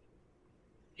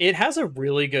 It has a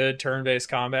really good turn-based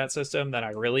combat system that I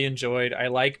really enjoyed. I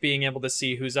like being able to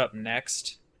see who's up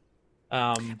next.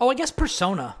 I guess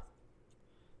Persona.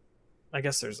 I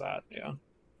guess there's that, yeah.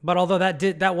 But although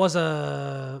that was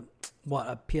a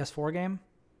PS4 game?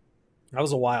 That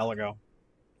was a while ago.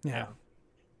 Yeah.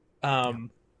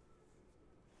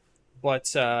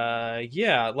 But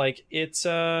yeah, like it's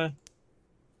the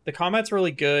combat's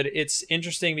really good. It's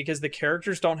interesting because the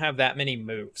characters don't have that many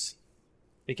moves,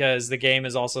 because the game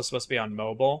is also supposed to be on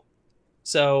mobile.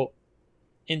 So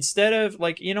instead of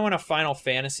like, in a Final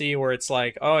Fantasy where it's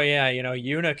like, oh yeah,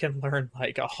 Yuna can learn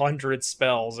like 100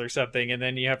 spells or something, and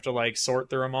then you have to like sort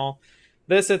through them all.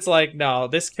 It's like, no,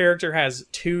 this character has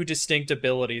 2 distinct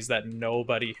abilities that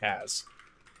nobody has,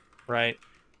 right?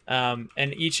 And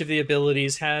each of the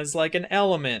abilities has like an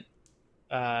element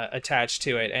attached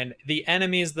to it, and the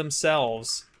enemies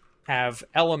themselves have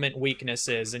element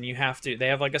weaknesses, and they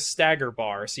have like a stagger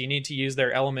bar, so you need to use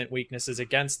their element weaknesses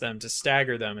against them to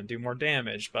stagger them and do more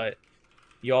damage. But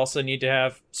you also need to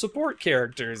have support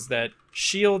characters that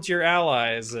shield your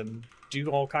allies and do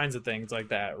all kinds of things like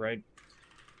that, right?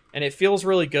 And it feels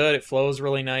really good. It flows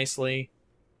really nicely.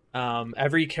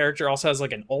 Every character also has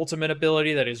like an ultimate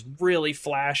ability that is really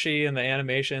flashy, and the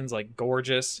animation's like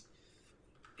gorgeous,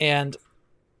 and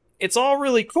it's all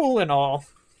really cool and all.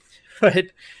 But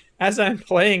as I'm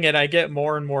playing it, I get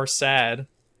more and more sad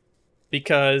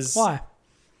because why?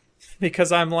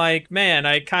 Because I'm like, man,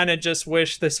 I kind of just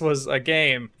wish this was a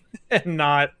game and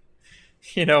not,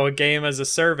 a game as a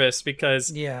service,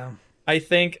 because I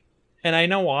think, and I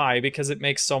know why, because it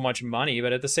makes so much money,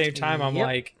 but at the same time, I'm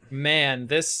like, man,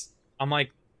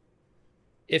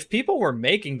 if people were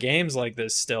making games like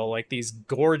this still, like these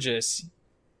gorgeous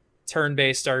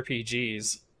turn-based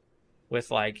RPGs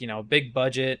with like, big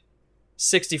budget,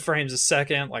 60 frames a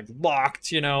second, like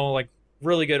locked, like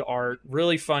really good art,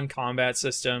 really fun combat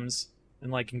systems,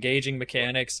 and like engaging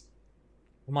mechanics.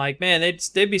 I'm like, man,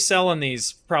 they'd be selling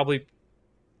these probably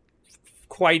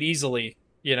quite easily,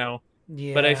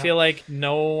 But I Yeah. feel like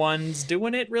no one's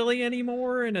doing it really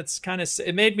anymore, and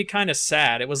it made me kind of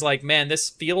sad. It was like, man, this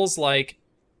feels like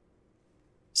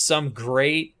some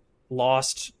great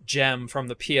lost gem from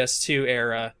the PS2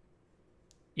 era,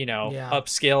 Yeah.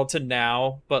 upscaled to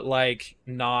now, but like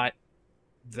not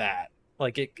that.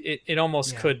 Like it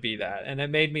almost Yeah. could be that, and it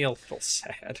made me a little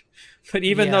sad. But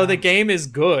even though the Yeah. game is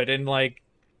good, and like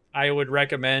I would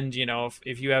recommend,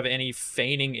 if you have any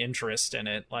feigning interest in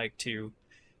it, like to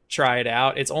try it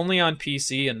out. It's only on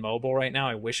PC and mobile right now.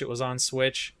 I wish it was on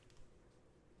Switch,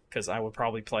 because I would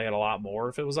probably play it a lot more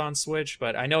if it was on Switch.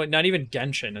 But I know not even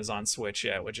Genshin is on Switch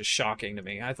yet, which is shocking to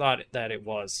me. I thought that it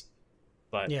was,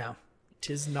 but Yeah. it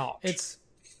is not. It's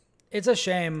a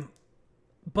shame,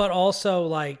 but also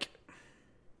like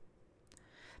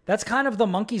that's kind of the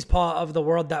monkey's paw of the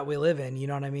world that we live in. You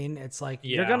know what I mean? It's like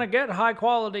you're gonna get high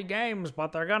quality games,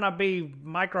 but they're gonna be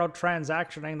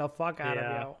microtransactioning the fuck out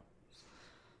of you.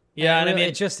 Yeah, and I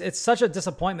mean, it's such a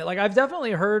disappointment. Like I've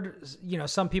definitely heard,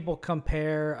 some people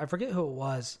compare. I forget who it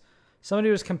was. Somebody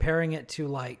was comparing it to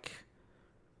like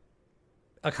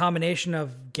a combination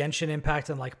of Genshin Impact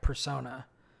and like Persona.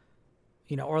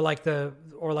 Or the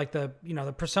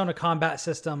the Persona combat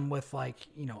system with like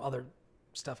other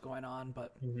stuff going on.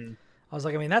 But I was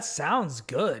like, I mean, that sounds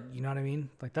good. You know what I mean?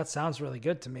 Like that sounds really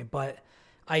good to me. But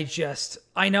I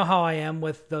know how I am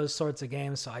with those sorts of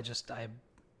games, so I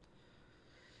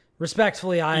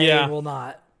respectfully, I will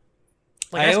not.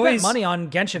 Like I spent money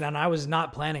on Genshin and I was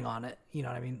not planning on it. You know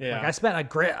what I mean? Yeah. Like I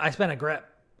spent a grip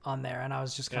on there and I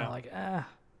was just kind of like, eh.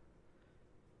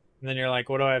 And then you're like,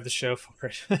 what do I have to show for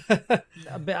it?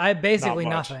 I basically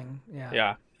nothing. Yeah.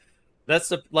 Yeah.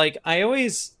 That's I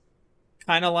always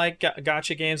kind of like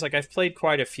gacha games. Like I've played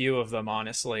quite a few of them,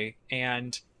 honestly.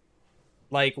 And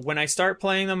like when I start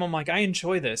playing them, I'm like, I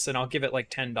enjoy this, and I'll give it like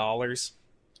 $10.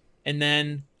 And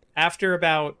then after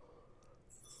about,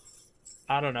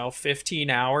 I don't know, 15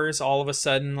 hours, all of a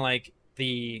sudden, like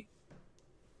the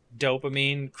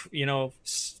dopamine,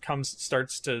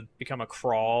 starts to become a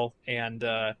crawl, and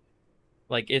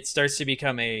like it starts to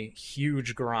become a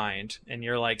huge grind, and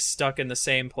you're like stuck in the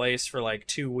same place for like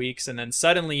 2 weeks, and then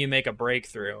suddenly you make a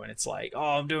breakthrough, and it's like,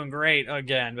 oh, I'm doing great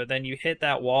again. But then you hit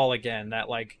that wall again, that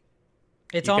like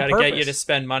it's you on gotta purpose. get you to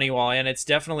spend money and it's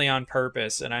definitely on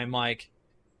purpose. And I'm like,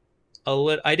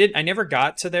 I never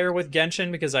got to there with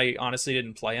Genshin because I honestly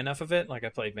didn't play enough of it. Like I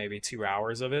played maybe 2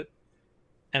 hours of it,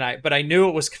 but I knew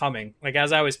it was coming. Like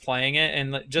as I was playing it,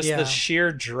 and just the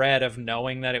sheer dread of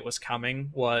knowing that it was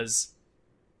coming was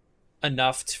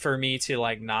enough for me to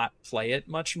like not play it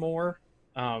much more.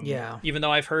 Even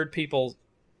though I've heard people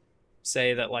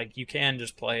say that like you can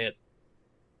just play it,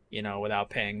 without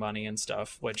paying money and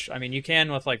stuff. Which I mean, you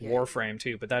can with like Warframe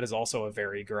too, but that is also a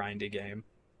very grindy game.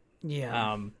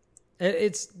 Yeah.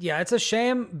 It's a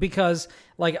shame because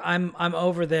like I'm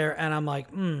over there and I'm like,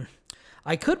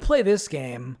 I could play this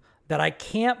game that I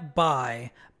can't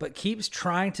buy but keeps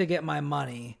trying to get my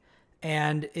money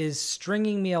and is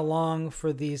stringing me along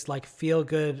for these like feel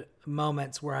good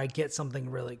moments where I get something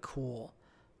really cool.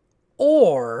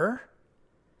 Or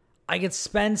I could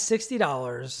spend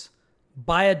 $60,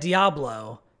 buy a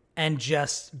Diablo, and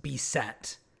just be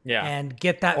set. Yeah. And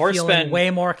get that feeling way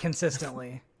more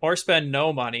consistently. Or spend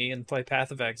no money and play Path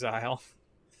of Exile.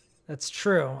 That's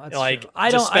true. That's like true.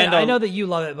 I know that you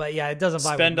love it, but yeah, it doesn't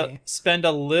vibe with me. Spend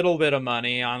a little bit of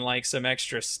money on like some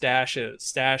extra stash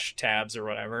tabs or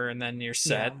whatever, and then you're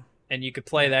set. Yeah. And you could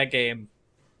play that game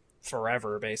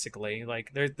forever, basically.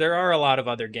 Like there are a lot of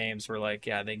other games where like,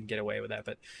 yeah, they can get away with that,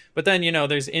 but then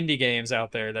there's indie games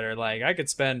out there that are like, I could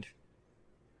spend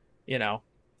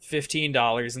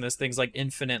 $15 and this thing's like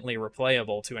infinitely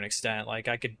replayable to an extent. Like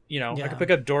I could I could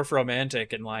pick up Dorf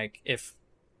Romantic and like if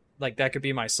like that could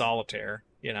be my solitaire,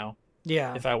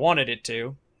 if I wanted it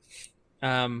to.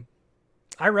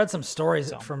 I read some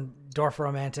stories from Dorf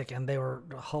Romantic and they were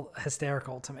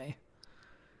hysterical to me.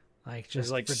 Like just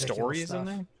there's like stories stuff in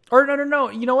there. Or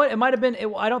no, you know what, it might have been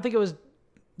I don't think it was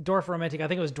Dwarf Romantic. I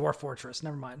think it was Dwarf Fortress.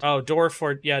 Never mind. Oh,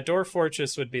 Dwarf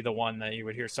Fortress would be the one that you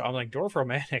would hear. So I'm like, Dwarf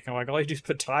Romantic. I'm like, all you do is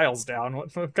put tiles down.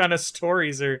 What kind of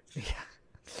stories are? Yeah.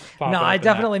 No, I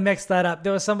definitely mixed that up.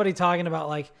 There was somebody talking about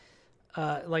like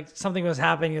something was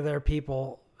happening to their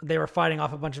people. They were fighting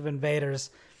off a bunch of invaders,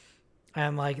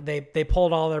 and like they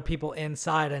pulled all their people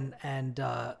inside and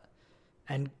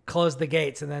and closed the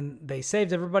gates, and then they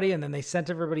saved everybody, and then they sent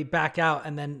everybody back out,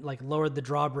 and then like lowered the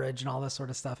drawbridge and all this sort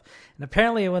of stuff. And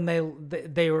apparently when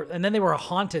they were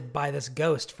haunted by this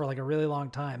ghost for like a really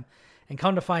long time, and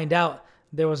come to find out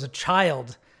there was a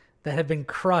child that had been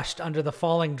crushed under the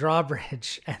falling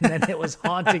drawbridge, and then it was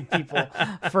haunting people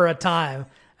for a time.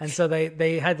 And so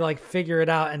they had to like figure it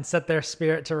out and set their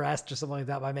spirit to rest or something like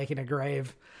that by making a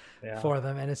grave for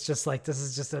them. And it's just like, this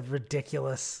is just a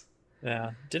ridiculous.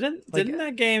 Yeah. Didn't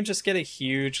that game just get a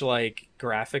huge like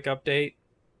graphic update?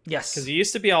 Yes. Because it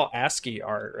used to be all ASCII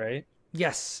art, right?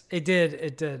 Yes, it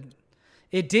did.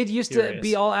 It did used to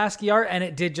be all ASCII art, and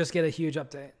it did just get a huge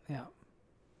update. Yeah.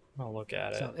 I'll look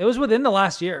at it. It was within the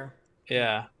last year.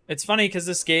 Yeah. It's funny because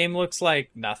this game looks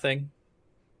like nothing.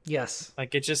 Yes.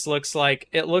 Like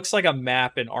it looks like a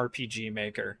map in RPG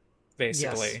Maker,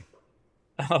 basically.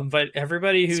 Yes. But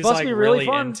everybody who's like really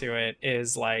into it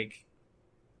is like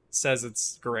says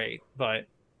it's great. But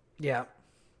yeah,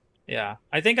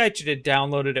 I think I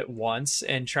downloaded it once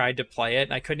and tried to play it,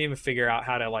 and I couldn't even figure out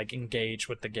how to like engage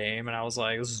with the game, and I was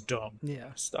like, this is dumb.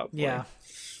 Yeah, stop. Yeah,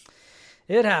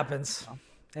 it happens.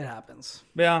 It happens.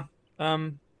 Yeah.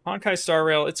 Honkai Star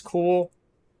Rail, it's cool.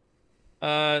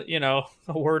 A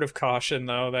word of caution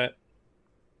though, that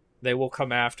they will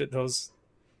come after those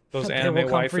anime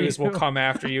waifus will come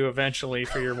after you eventually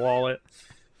for your wallet.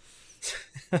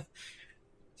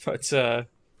 But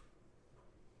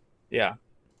yeah,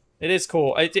 it is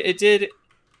cool. It did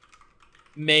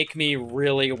make me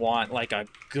really want like a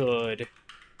good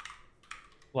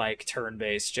like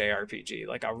turn-based JRPG,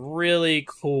 like a really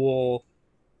cool,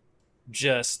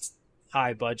 just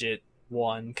high budget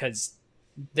one, because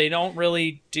they don't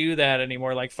really do that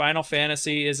anymore. Like Final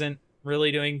Fantasy isn't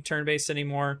really doing turn-based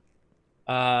anymore.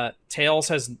 Tales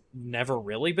has never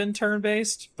really been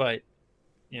turn-based, but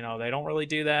they don't really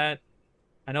do that.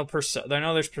 I know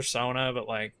there's Persona, but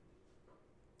like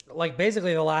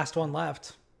basically the last one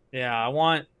left. Yeah, I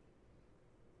want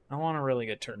a really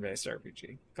good turn-based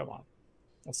RPG. Come on,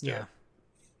 let's do it.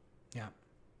 Yeah.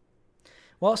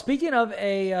 Well, speaking of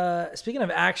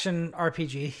action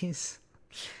RPGs,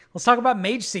 let's talk about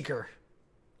Mageseeker,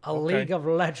 a League of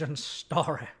Legends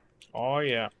story. Oh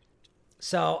yeah.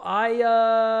 So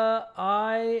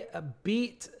I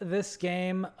beat this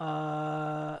game,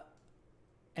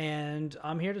 and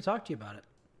I'm here to talk to you about it.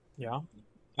 Yeah.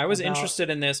 I was interested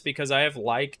in this because I have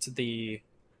liked the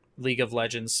League of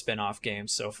Legends spin-off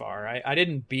games so far. I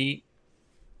didn't beat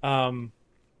Immortal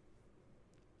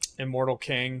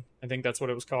King. I think that's what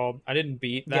it was called. I didn't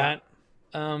beat that.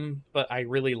 But I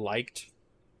really liked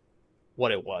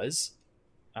what it was.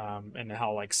 And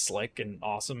how like slick and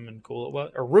awesome and cool it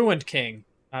was. Or Ruined King,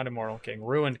 not Immortal King.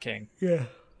 Ruined King. Yeah.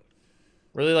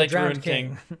 Really liked Ruined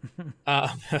King.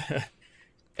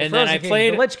 And then I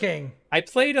played the Lich King. I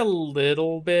played a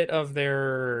little bit of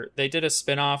they did a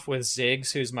spin-off with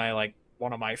Ziggs, who's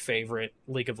one of my favorite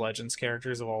League of Legends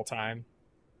characters of all time.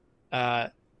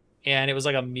 And it was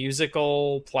like a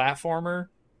musical platformer,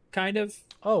 kind of.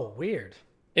 Oh, weird.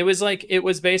 It was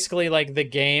basically like the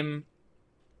game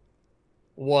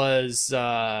was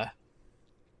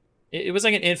it was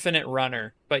like an infinite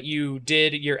runner, but you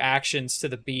did your actions to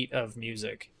the beat of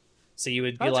music. So you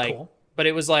would be cool. But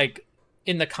it was like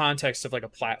in the context of like a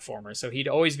platformer. So he'd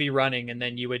always be running, and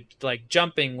then you would like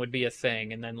jumping would be a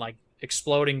thing, and then like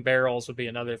exploding barrels would be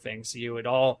another thing. So you would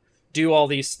all do all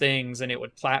these things, and it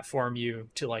would platform you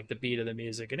to like the beat of the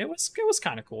music, and it was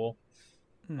kind of cool.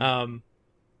 I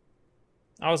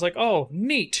was like, oh,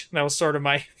 neat. That was sort of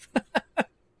my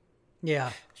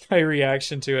my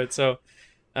reaction to it. So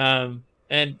and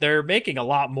they're making a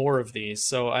lot more of these,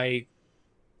 so I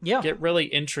get really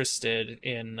interested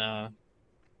in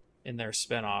their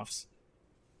spin-offs,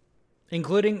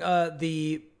 including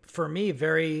the, for me,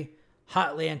 very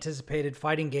hotly anticipated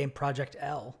fighting game Project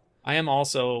L. I am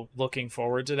also looking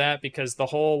forward to that, because the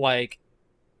whole like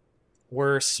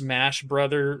we're Smash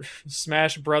Brothersing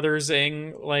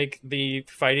like the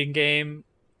fighting game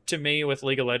to me with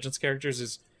League of Legends characters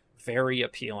is very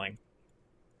appealing.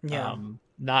 Yeah.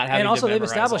 Not having, and also they've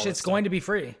established it's going to be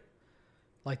free.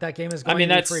 Like that game is going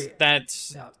to be free.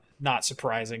 That's not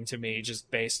surprising to me,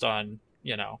 just based on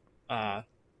Riot.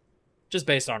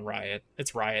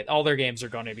 It's Riot. All their games are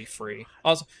going to be free.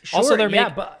 Also they're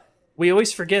we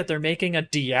always forget they're making a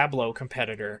Diablo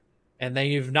competitor, and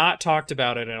they've not talked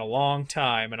about it in a long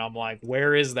time. And I'm like,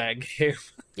 where is that game?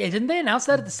 Yeah, didn't they announce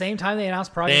that at the same time they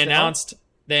announced Project L?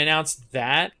 They announced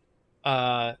that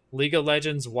League of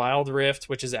Legends Wild Rift,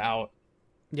 which is out.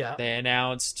 Yeah. They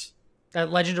announced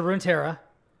Legend of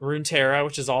Runeterra,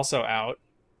 which is also out.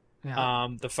 Yeah.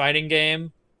 The fighting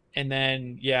game, and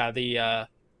then the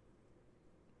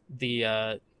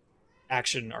the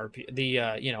action RP, the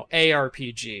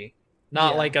ARPG,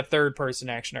 not Yeah. like a third person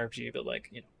action RPG, but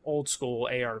like old school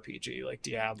ARPG like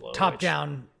Diablo. Top Which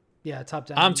down. Yeah, top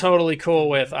I'm down. totally cool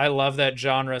with. I love that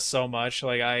genre so much.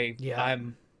 Like Yeah.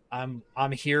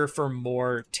 I'm here for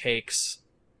more takes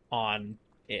on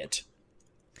it.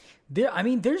 I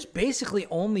mean, there's basically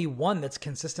only one that's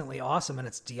consistently awesome, and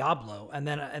it's Diablo. And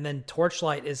then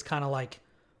Torchlight is kind of like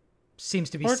seems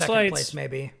to be second place,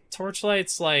 maybe.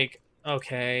 Torchlight's like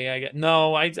okay.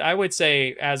 I would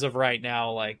say as of right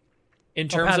now, like in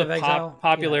terms of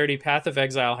popularity, yeah. Path of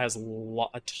Exile has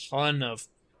a ton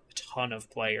of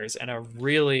players and a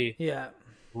really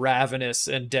ravenous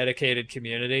and dedicated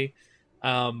community.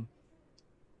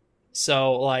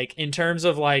 So like in terms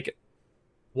of like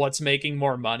what's making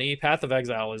more money, Path of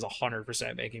Exile is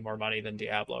 100% making more money than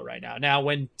Diablo right now. Now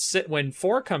when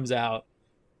 4 comes out,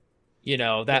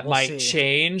 that might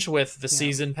change with the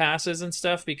season passes and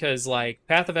stuff, because like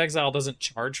Path of Exile doesn't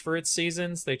charge for its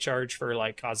seasons. They charge for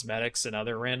like cosmetics and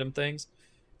other random things.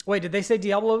 Wait, did they say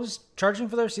Diablo's charging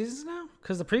for their seasons now?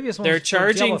 Because the previous one they're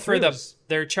charging for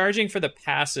they're charging for the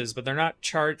passes, but they're not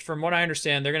charged. From what I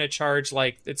understand, they're going to charge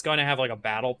like it's going to have like a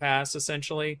battle pass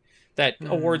essentially that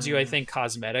awards you, I think,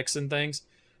 cosmetics and things,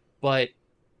 but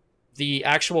the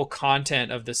actual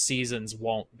content of the seasons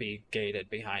won't be gated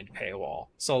behind paywall.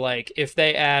 So like if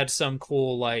they add some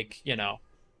cool like because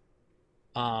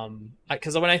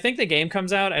when I think the game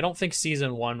comes out, I don't think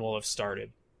season 1 will have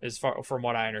started, as far from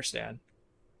what I understand.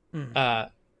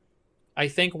 I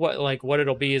think what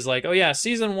it'll be is like, oh yeah,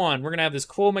 season 1 we're gonna have this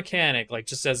cool mechanic, like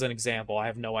just as an example. I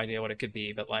have no idea what it could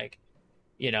be, but like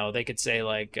they could say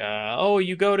like, oh,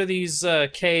 you go to these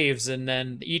caves, and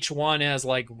then each one has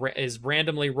like is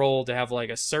randomly rolled to have like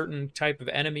a certain type of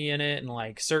enemy in it, and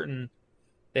like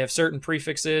they have certain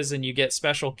prefixes, and you get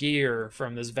special gear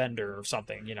from this vendor or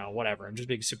something, whatever. I'm just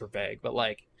being super vague, but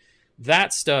like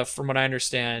that stuff, from what I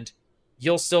understand,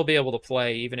 you'll still be able to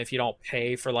play even if you don't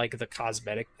pay for like the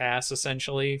cosmetic pass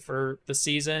essentially for the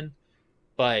season,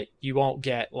 but you won't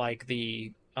get like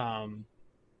the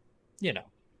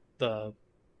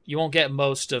you won't get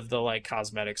most of the like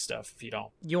cosmetic stuff if you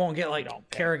don't. You won't get like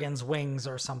Kerrigan's wings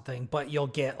or something, but you'll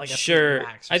get like a sure.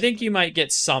 I think you might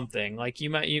get something, like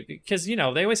because they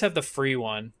always have the free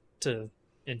one to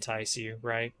entice you,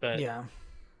 right? But yeah,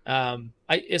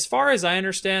 as far as I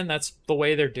understand, that's the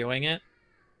way they're doing it,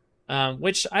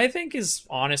 which I think is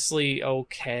honestly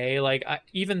okay. Like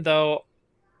even though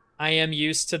I am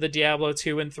used to the Diablo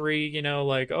 2 and 3,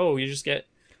 like oh you just get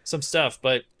some stuff,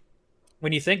 but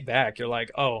when you think back, you're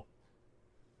like, oh,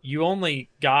 you only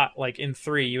got like in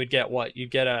 3, you would get what?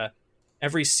 You'd get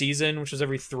every season, which was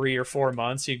every 3 or 4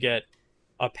 months, you get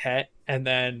a pet and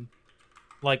then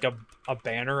like a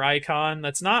banner icon.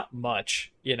 That's not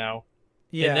much, Yeah.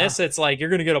 In this, it's like you're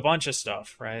gonna get a bunch of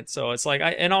stuff, right? So it's like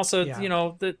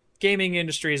the gaming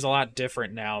industry is a lot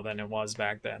different now than it was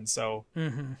back then. So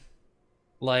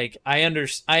like I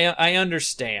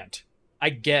understand. I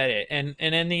get it. And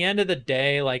in the end of the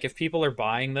day, like if people are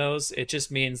buying those, it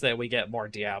just means that we get more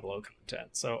Diablo content.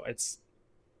 So it's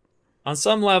on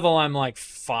some level I'm like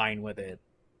fine with it,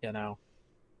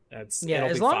 It's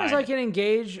as long as I can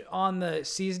engage on the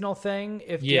seasonal thing,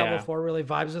 if Diablo 4 really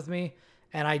vibes with me,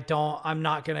 and I'm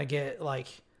not gonna get like,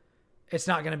 it's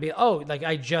not gonna be like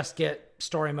I just get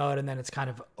story mode and then it's kind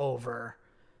of over.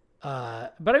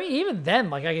 But I mean, even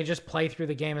then, like I could just play through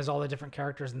the game as all the different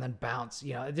characters and then bounce.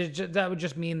 That would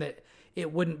just mean that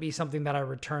it wouldn't be something that I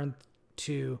returned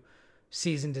to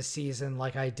season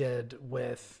like I did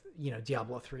with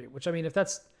Diablo 3. Which I mean, if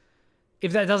that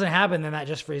doesn't happen, then that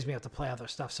just frees me up to play other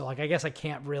stuff. So like I guess I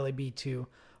can't really be too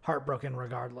heartbroken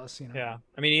regardless. Yeah,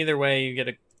 I mean either way, you get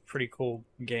a pretty cool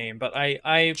game. But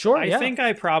I think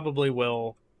I probably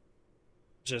will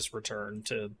just return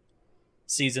to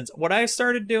seasons. What I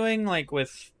started doing like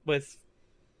with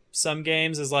some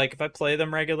games is like if I play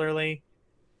them regularly,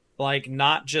 like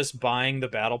not just buying the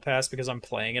battle pass because I'm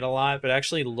playing it a lot, but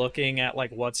actually looking at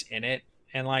like what's in it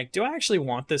and like, do I actually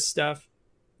want this stuff?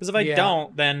 Because if I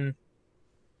don't, then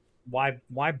why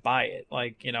buy it?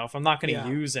 Like, if I'm not going to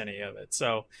use any of it.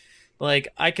 So like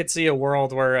I could see a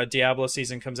world where a Diablo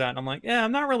season comes out and I'm like, yeah,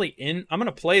 I'm going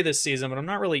to play this season, but I'm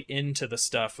not really into the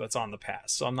stuff that's on the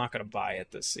pass. So I'm not going to buy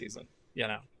it this season.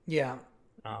 Yeah.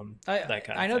 That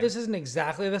kind of I know thing. this isn't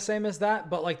exactly the same as that,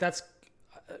 but like that's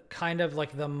kind of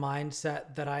like the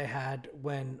mindset that I had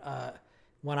when I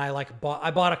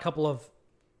bought a couple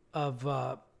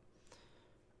of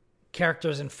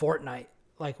characters in Fortnite,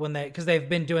 like because they've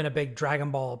been doing a big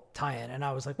Dragon Ball tie-in, and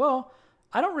I was like, well,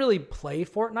 I don't really play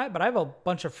Fortnite, but I have a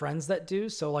bunch of friends that do,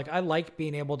 so like I like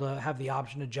being able to have the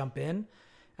option to jump in.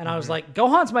 And I was like,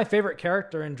 Gohan's my favorite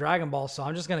character in Dragon Ball, so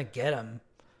I'm just gonna get him.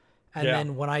 And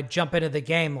then when I jump into the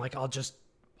game, like I'll just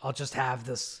have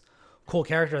this cool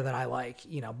character that I like.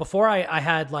 You know, before I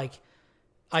had like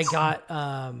I got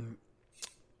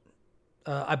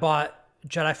I bought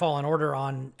Jedi Fallen Order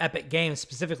on Epic Games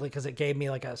specifically because it gave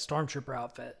me like a Stormtrooper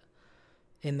outfit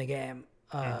in the game.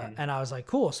 And I was like,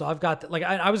 cool. So I've got like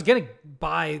I was gonna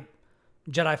buy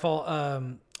Jedi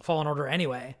Fallen Order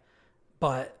anyway,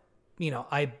 but you know,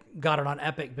 I got it on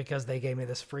Epic because they gave me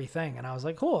this free thing, and I was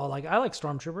like, cool. Like I like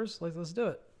Stormtroopers. Like let's do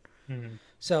it.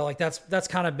 So like that's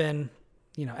kind of been,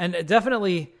 you know, and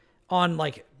definitely on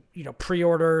like, you know,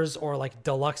 pre-orders or like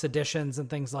deluxe editions and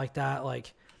things like that.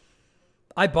 Like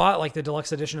I bought like the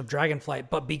deluxe edition of Dragonflight,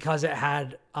 but because it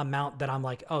had a mount that I'm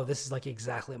like, oh, this is like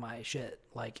exactly my shit.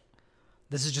 Like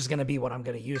this is just going to be what I'm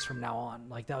going to use from now on.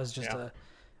 Like that was just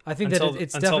I think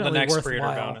it's definitely the next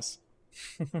worthwhile. Bonus.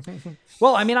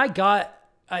 Well, I mean, I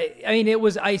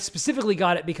specifically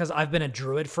got it because I've been a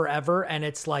druid forever, and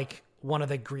it's like one of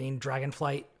the green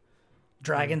Dragonflight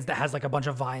dragons that has like a bunch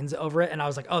of vines over it. And I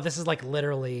was like, oh, this is like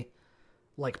literally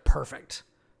like perfect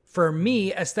for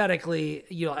me aesthetically,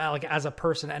 you know, like as a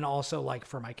person and also like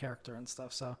for my character and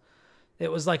stuff. So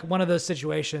it was like one of those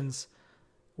situations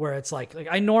where it's like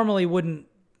I normally wouldn't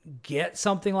get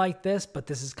something like this, but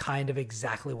this is kind of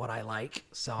exactly what I like.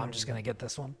 So I'm just going to get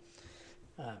this one.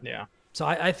 So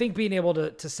I think being able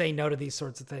to say no to these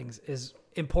sorts of things is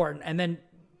important. And then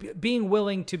being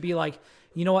willing to be like,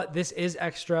 you know what, this is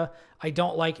extra. I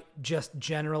don't like just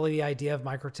generally the idea of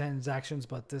microtransactions,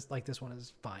 but this one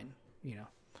is fine, you know,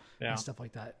 and stuff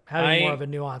like that. Having more of a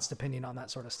nuanced opinion on that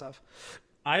sort of stuff.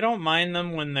 I don't mind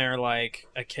them when they're like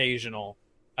occasional.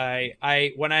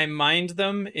 When I mind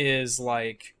them is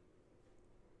like,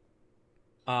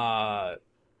 gotcha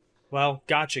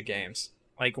games.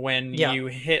 Like when you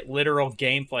hit literal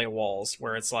gameplay walls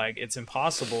where it's like, it's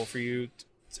impossible for you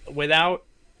without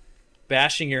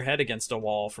bashing your head against a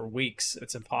wall for weeks.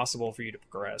 It's impossible for you to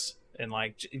progress and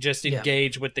like just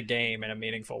engage with the game in a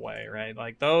meaningful way. Right.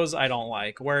 Like those I don't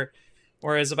like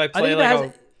whereas if I play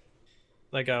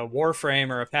like a Warframe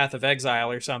or a Path of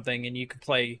Exile or something, and you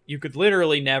could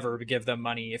literally never give them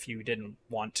money if you didn't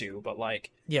want to, but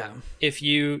like, if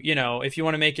you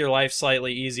want to make your life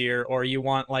slightly easier, or you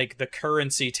want like the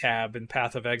currency tab in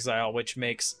Path of Exile, which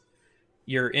makes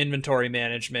your inventory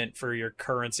management for your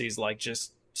currencies like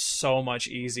just so much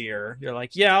easier. You're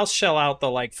like, yeah, I'll shell out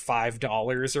the like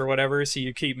 $5 or whatever, so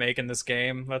you keep making this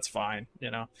game. That's fine,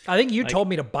 you know. I think you told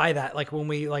me to buy that, like when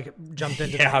we like jumped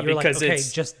into that. You're because like, okay,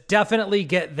 just definitely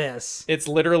get this. It's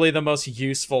literally the most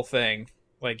useful thing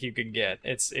like you can get.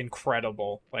 It's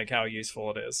incredible, like how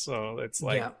useful it is. So it's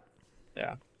like,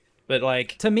 but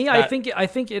like to me, I think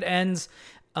it ends.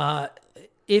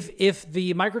 If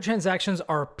the microtransactions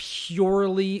are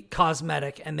purely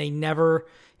cosmetic and they never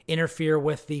interfere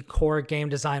with the core game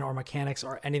design or mechanics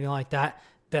or anything like that,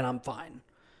 then I'm fine.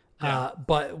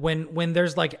 But when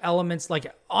there's like elements,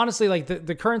 like honestly, like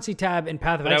the currency tab in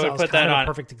Path of Exile is kind of a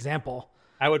perfect example.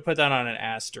 I would put that on an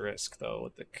asterisk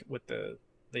though with the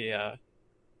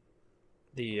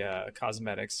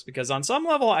cosmetics, because on some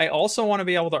level I also want to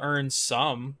be able to earn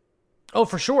some. Oh,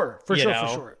 for sure, for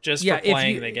sure. Just for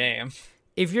playing the game.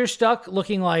 If you're stuck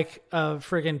looking like a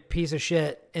friggin' piece of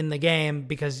shit in the game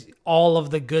because all of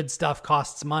the good stuff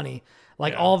costs money,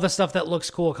 like all the stuff that looks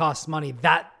cool costs money,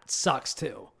 that sucks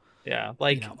too. Yeah,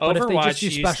 like Overwatch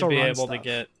used to be able to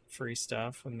get free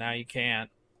stuff, and now you can't.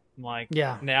 Like,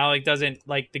 now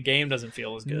like the game doesn't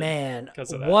feel as good. Man,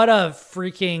 because of that. What a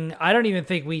freaking! I don't even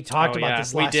think we talked about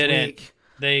this last week.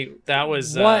 That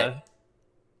was what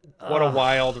a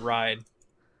wild ride.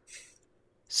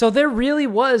 So there really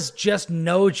was just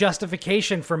no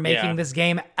justification for making this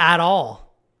game at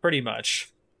all. Pretty much.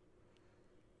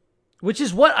 Which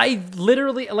is what I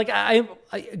literally, like, I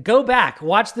go back,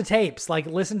 watch the tapes, like,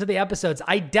 listen to the episodes.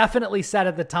 I definitely said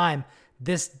at the time,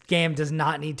 this game does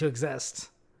not need to exist.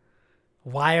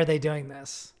 Why are they doing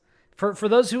this? For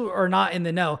those who are not in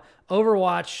the know,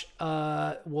 Overwatch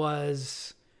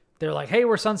they're like, hey,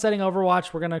 we're sunsetting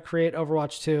Overwatch. We're going to create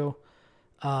Overwatch 2.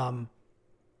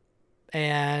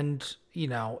 And you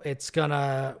know,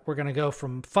 we're gonna go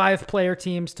from 5-player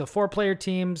teams to 4-player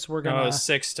teams. We're gonna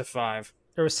 6 to 5.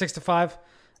 There was 6 to 5.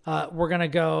 We're gonna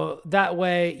go that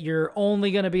way. You're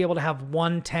only gonna be able to have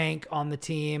one tank on the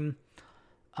team,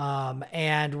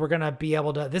 and we're gonna be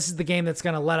able to. This is the game that's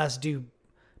gonna let us do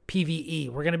PvE.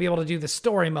 We're gonna be able to do the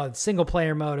story mode, single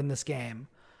player mode in this game.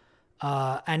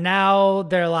 And now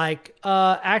they're like,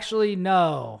 actually,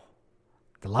 no.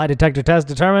 The lie detector test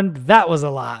determined that was a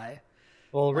lie.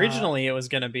 Well, originally it was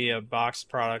going to be a box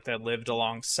product that lived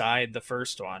alongside the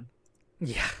first one.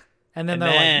 Yeah. And then And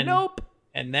they're then, like, nope.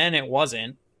 And then it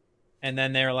wasn't. And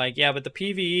then they're like, yeah, but the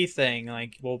PvE thing,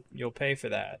 like, you'll pay for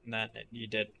that. And then you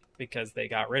did because they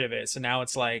got rid of it. So now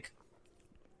it's like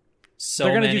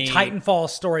they're gonna do Titanfall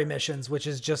story missions, which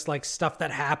is just like stuff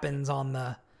that happens on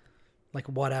the like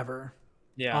whatever.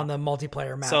 Yeah. On the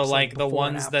multiplayer maps. So like the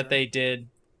ones that they did,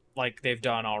 like they've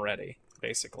done already,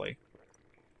 basically.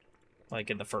 Like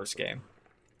in the first game.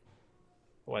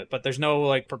 But there's no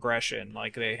like progression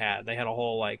like they had. They had a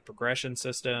whole like progression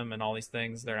system and all these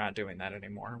things. They're not doing that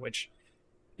anymore, which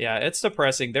yeah, it's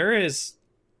depressing. There's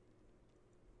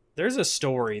a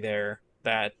story there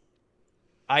that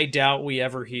I doubt we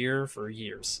ever hear for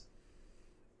years.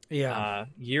 Yeah.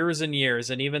 Years and years,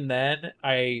 and even then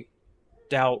I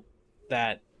doubt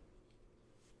that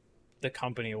the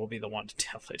company will be the one to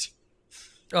tell it.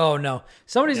 Oh no.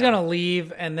 Somebody's gonna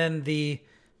leave and then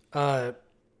their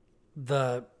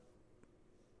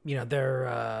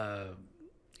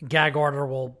gag order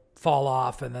will fall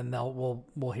off and then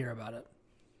we'll hear about it.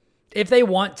 If they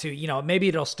want to, maybe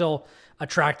it'll still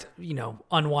attract,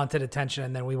 unwanted attention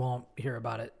and then we won't hear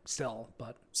about it still.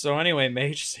 But so anyway,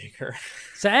 Mageseeker.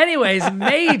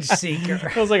 Mageseeker.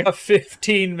 It was like a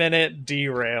 15-minute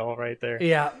derail right there.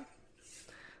 Yeah.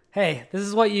 Hey, this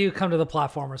is what you come to the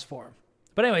platformers for.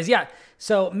 But anyways, yeah.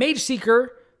 So Mageseeker,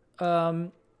 a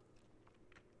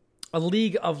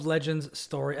League of Legends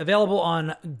story available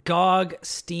on GOG,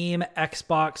 Steam,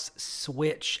 Xbox,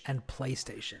 Switch, and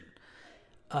PlayStation.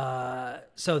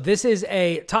 So this is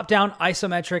a top-down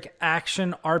isometric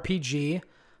action RPG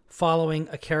following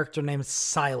a character named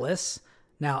Silas.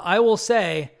 Now, I will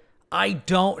say I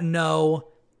don't know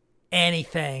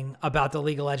anything about the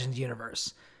League of Legends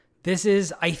universe. This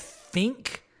is, I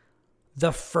think,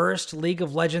 the first League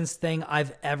of Legends thing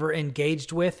I've ever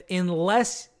engaged with,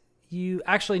 unless you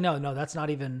actually no, that's not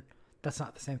the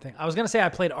same thing. I was gonna say I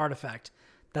played Artifact.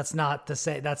 That's not the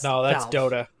same. That's Valve.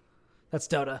 Dota. That's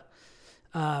Dota.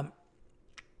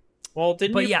 Well,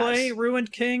 didn't you play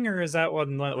Ruined King, or is that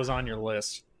one that was on your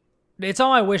list? It's on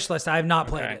my wish list. I have not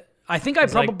played it. I think I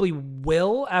probably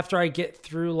will after I get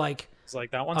through it's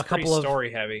like that one's pretty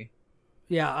story heavy.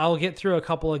 Yeah, I'll get through a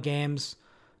couple of games,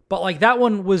 but like that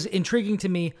one was intriguing to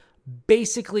me,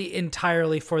 basically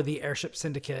entirely for the Airship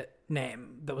Syndicate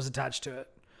name that was attached to it.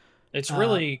 It's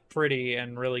really pretty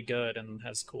and really good and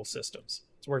has cool systems.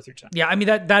 It's worth your time. Yeah, I mean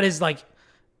that is like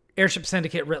Airship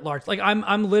Syndicate writ large. Like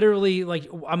I'm literally like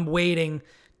I'm waiting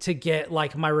to get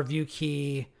like my review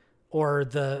key or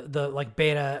the like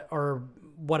beta or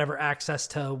whatever access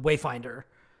to Wayfinder,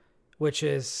 which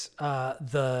is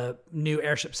the new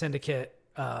Airship Syndicate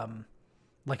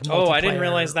like multiplayer. Oh, I didn't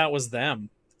realize that was them.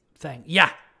 Thing.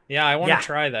 Yeah. Yeah, I want to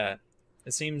try that.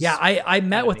 It seems I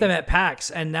met with them at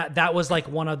PAX and that was like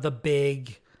one of the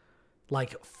big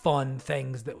like fun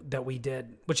things that we did.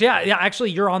 Which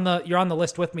actually you're on the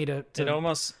list with me to it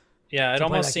almost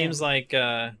seems like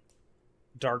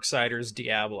Darksiders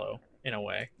Diablo in a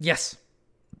way. Yes.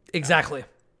 Exactly.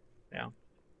 Yeah.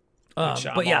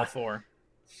 But yeah. All for.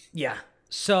 Yeah.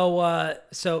 So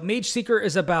Mageseeker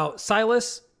is about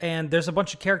Silas, and there's a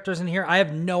bunch of characters in here. I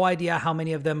have no idea how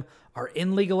many of them are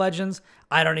in League of Legends.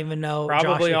 I don't even know.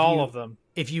 Probably Josh, all of them.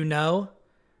 If you know,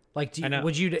 like,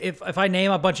 would you if I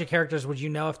name a bunch of characters, would you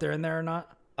know if they're in there or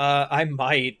not? I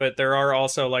might, but there are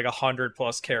also like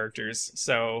 100+ characters.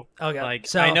 So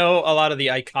I know a lot of the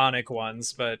iconic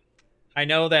ones, but I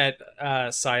know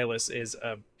that Silas is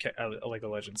a League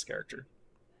of Legends character.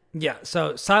 Yeah,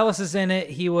 so Silas is in it.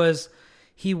 He was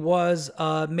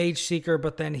a Mageseeker,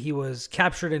 but then he was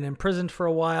captured and imprisoned for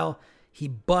a while. He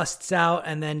busts out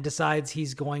and then decides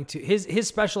he's going to... His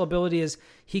special ability is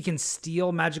he can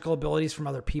steal magical abilities from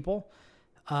other people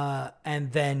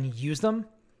and then use them.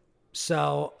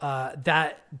 So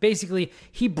that basically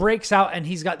he breaks out and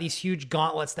he's got these huge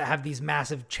gauntlets that have these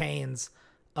massive chains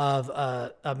of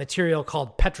a material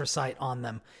called petricite on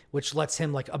them, which lets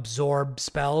him like absorb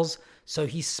spells. So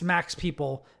he smacks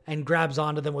people and grabs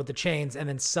onto them with the chains and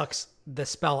then sucks the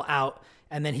spell out,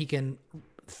 and then he can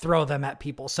throw them at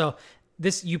people. So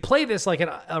you play this like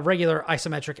a regular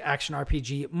isometric action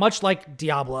RPG, much like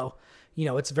Diablo.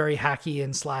 It's very hacky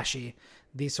and slashy,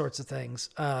 these sorts of things.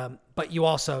 But you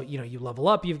also, you level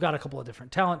up. You've got a couple of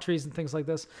different talent trees and things like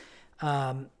this.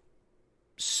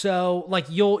 So like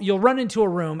you'll run into a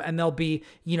room and there'll be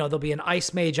an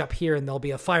ice mage up here and there'll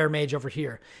be a fire mage over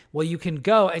here. Well, you can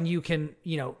go and you can,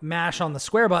 mash on the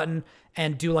square button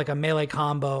and do like a melee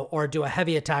combo or do a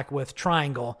heavy attack with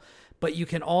triangle. But you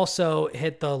can also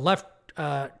hit the left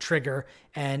trigger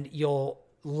and you'll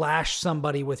lash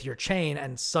somebody with your chain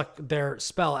and suck their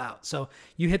spell out. So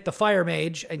you hit the fire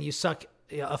mage and you suck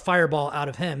a fireball out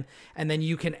of him, and then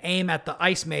you can aim at the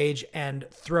ice mage and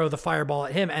throw the fireball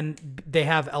at him, and they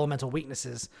have elemental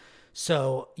weaknesses,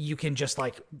 so you can just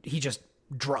like, he just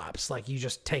drops, like you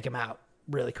just take him out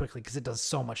really quickly because it does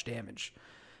so much damage.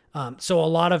 So a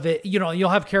lot of it, you'll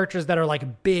have characters that are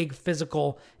like big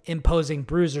physical imposing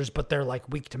bruisers, but they're like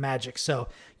weak to magic, so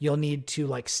you'll need to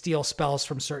like steal spells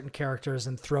from certain characters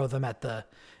and throw them at the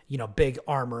big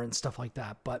armor and stuff like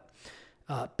that. But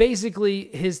basically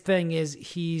his thing is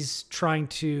he's trying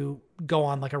to go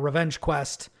on like a revenge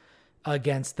quest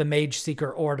against the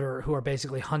Mageseeker Order, who are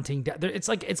basically hunting down. It's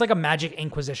like a magic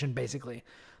inquisition basically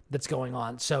that's going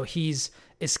on. So he's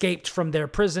escaped from their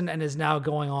prison and is now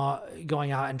going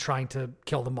out and trying to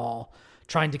kill them all,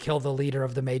 trying to kill the leader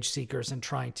of the Mageseekers and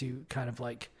trying to kind of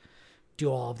like do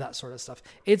all of that sort of stuff.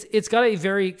 It's got a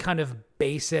very kind of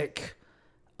basic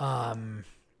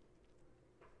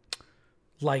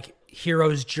like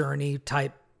hero's journey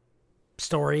type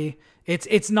story.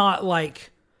 It's not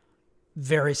like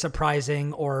very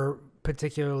surprising or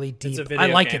particularly deep. It's a video I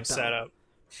like game it though. setup.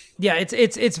 Yeah,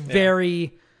 it's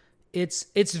very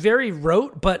it's very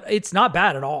rote, but it's not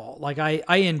bad at all. Like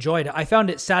I enjoyed it. I found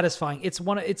it satisfying. It's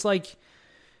like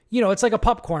it's like a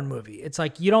popcorn movie. It's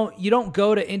like you don't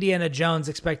go to Indiana Jones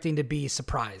expecting to be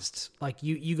surprised. Like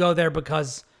you go there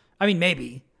because, I mean,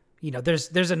 maybe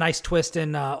there's a nice twist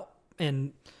in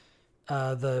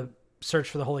the Search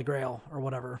for the Holy Grail or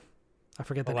whatever. I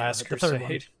forget the name of it. The third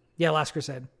one. Yeah, Last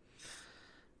Crusade.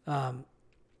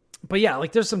 But yeah,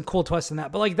 like there's some cool twists in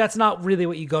that. But like that's not really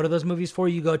what you go to those movies for.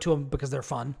 You go to them because they're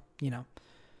fun,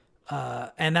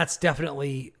 and that's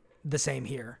definitely the same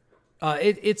here.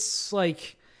 It's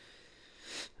like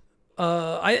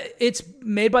it's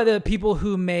made by the people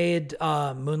who made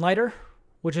Moonlighter,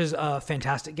 which is a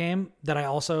fantastic game that I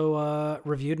also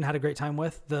reviewed and had a great time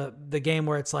with. The game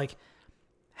where it's like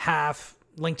half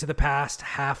Link to the Past,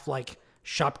 half like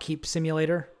Shopkeep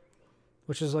Simulator,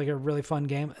 which is like a really fun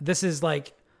game. This is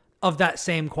like of that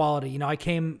same quality. I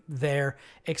came there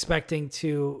expecting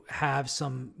to have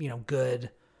some,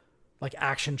 good like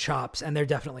action chops, and they're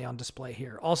definitely on display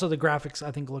here. Also, the graphics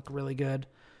I think look really good,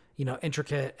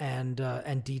 intricate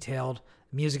and detailed.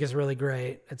 Music is really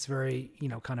great. It's very,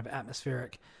 kind of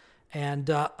atmospheric. And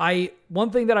one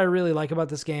thing that I really like about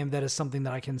this game that is something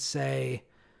that I can say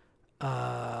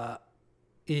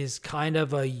is kind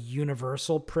of a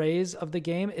universal praise of the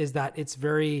game is that it's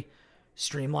very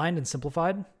streamlined and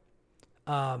simplified.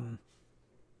 There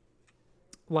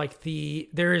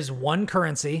is one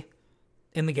currency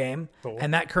in the game, cool.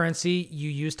 And that currency you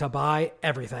use to buy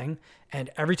everything. And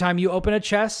every time you open a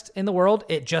chest in the world,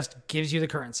 it just gives you the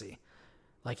currency.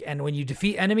 And when you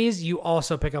defeat enemies, you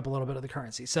also pick up a little bit of the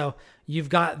currency. So you've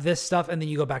got this stuff, and then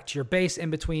you go back to your base in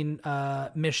between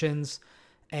missions,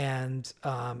 and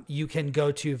you can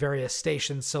go to various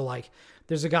stations. So like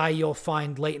there's a guy you'll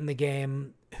find late in the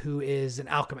game who is an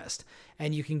alchemist,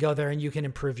 and you can go there and you can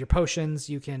improve your potions.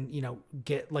 You can,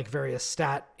 get like various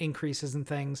stat increases and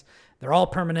things. They're all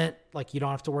permanent. Like you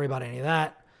don't have to worry about any of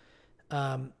that.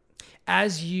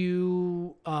 As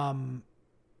you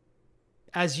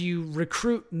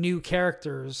recruit new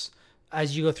characters,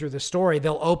 as you go through the story,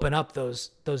 they'll open up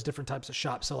those different types of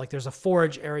shops. So like there's a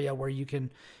forge area where you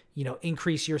can,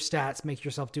 increase your stats, make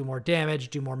yourself do more damage,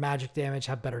 do more magic damage,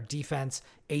 have better defense,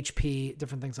 HP,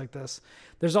 different things like this.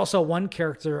 There's also one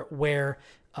character where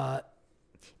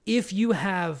if you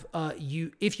have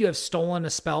stolen a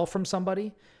spell from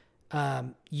somebody,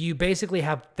 you basically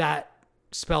have that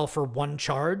spell for one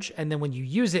charge, and then when you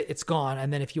use it, it's gone.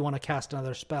 And then if you want to cast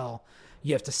another spell,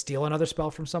 you have to steal another spell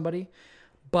from somebody.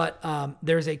 But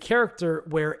there's a character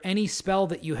where any spell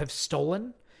that you have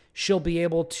stolen, she'll be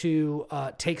able to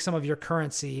take some of your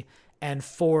currency and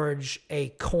forge a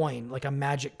coin, like a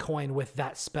magic coin with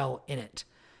that spell in it.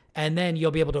 And then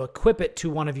you'll be able to equip it to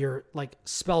one of your like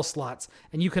spell slots,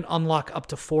 and you can unlock up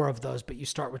to 4 of those, but you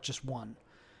start with just 1.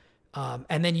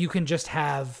 And then you can just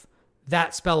have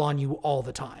that spell on you all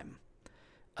the time.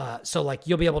 So like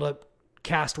you'll be able to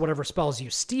cast whatever spells you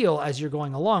steal as you're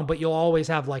going along, but you'll always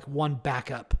have like one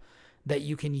backup that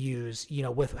you can use,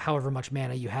 with however much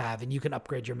mana you have, and you can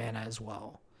upgrade your mana as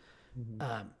well.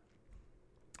 Mm-hmm.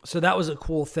 So that was a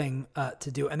cool thing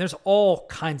to do. And there's all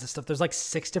kinds of stuff. There's like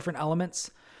 6 different elements.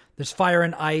 There's fire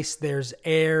and ice. There's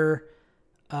air,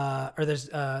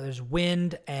 there's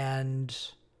wind and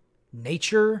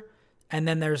nature. And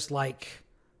then there's like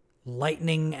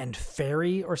lightning and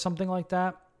fairy or something like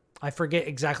that. I forget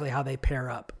exactly how they pair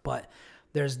up, but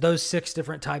there's those 6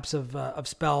 different types of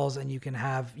spells, and you can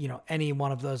have, any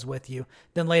one of those with you.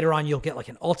 Then later on, you'll get like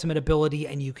an ultimate ability,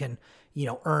 and you can,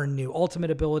 earn new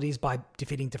ultimate abilities by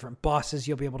defeating different bosses.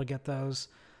 You'll be able to get those.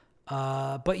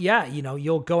 But yeah,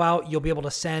 you'll go out, you'll be able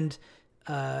to send,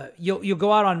 you'll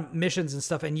go out on missions and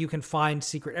stuff, and you can find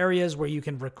secret areas where you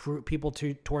can recruit people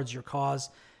towards your cause.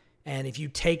 And if you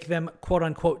take them, quote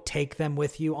unquote, take them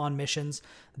with you on missions,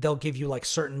 they'll give you like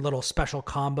certain little special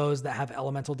combos that have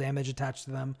elemental damage attached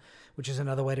to them, which is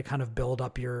another way to kind of build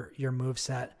up your move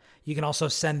set. You can also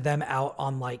send them out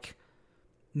on like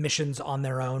missions on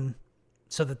their own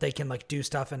so that they can like do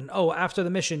stuff. And after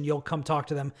the mission, you'll come talk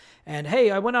to them and,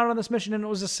 hey, I went out on this mission and it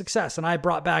was a success. And I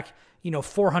brought back,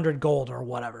 400 gold or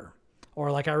whatever.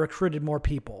 Or like I recruited more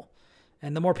people.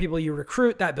 And the more people you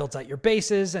recruit, that builds out your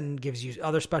bases and gives you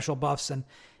other special buffs. And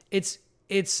it's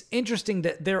interesting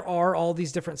that there are all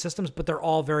these different systems, but they're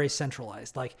all very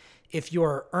centralized. Like if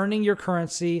you're earning your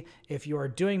currency, if you are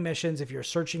doing missions, if you're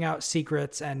searching out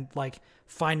secrets and like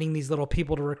finding these little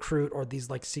people to recruit or these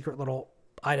like secret little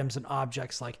items and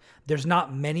objects, like there's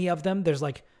not many of them. There's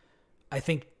like, I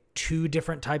think 2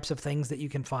 different types of things that you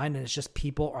can find. And it's just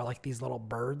people or like these little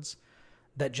birds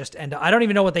that just end up, I don't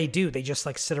even know what they do. They just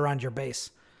like sit around your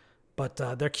base, but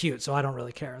they're cute. So I don't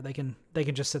really care. They can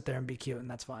just sit there and be cute and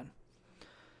that's fine.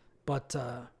 But,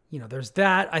 there's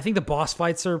that. I think the boss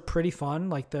fights are pretty fun.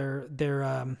 Like they're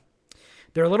a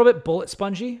little bit bullet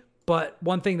spongy, but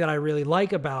one thing that I really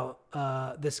like about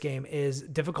this game is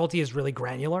difficulty is really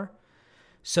granular.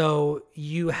 So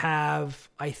you have,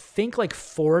 I think like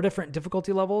 4 different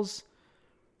difficulty levels.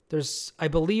 I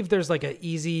believe there's like a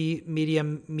easy,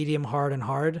 medium, hard, and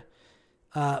hard.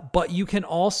 But you can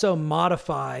also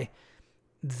modify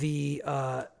the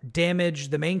damage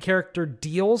the main character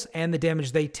deals and the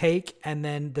damage they take, and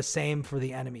then the same for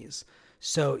the enemies.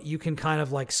 So you can kind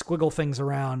of like squiggle things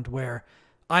around where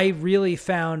I really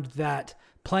found that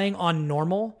playing on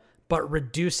normal, but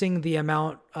reducing the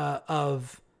amount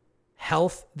of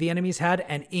health the enemies had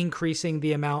and increasing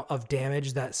the amount of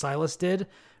damage that Silas did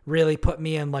really put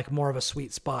me in like more of a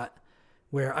sweet spot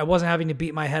where I wasn't having to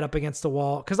beat my head up against the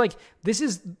wall. Cause like, this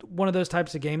is one of those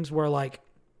types of games where like,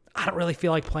 I don't really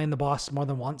feel like playing the boss more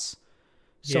than once.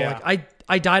 So like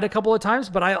I died a couple of times,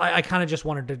 but I kind of just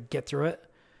wanted to get through it.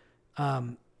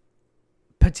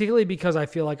 Particularly because I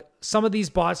feel like some of these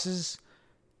bosses,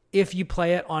 if you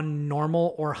play it on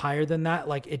normal or higher than that,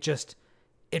 like it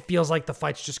feels like the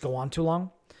fights just go on too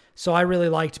long. So I really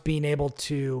liked being able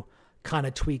to kind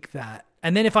of tweak that.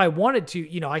 And then if I wanted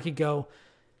to, I could go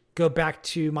back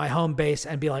to my home base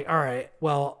and be like, all right,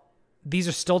 well, these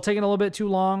are still taking a little bit too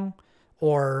long,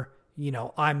 or,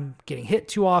 I'm getting hit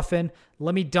too often.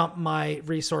 Let me dump my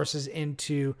resources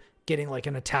into getting like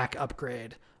an attack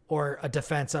upgrade or a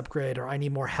defense upgrade, or I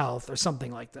need more health or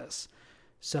something like this.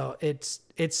 So it's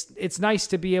nice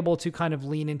to be able to kind of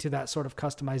lean into that sort of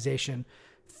customization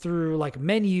through like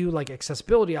menu, like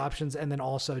accessibility options, and then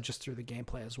also just through the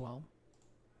gameplay as well.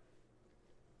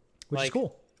 Which is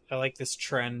cool. I like this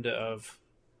trend of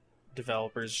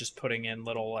developers just putting in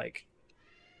little like,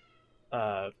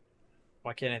 why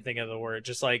can't I think of the word?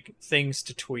 Just like things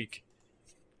to tweak,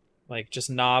 like just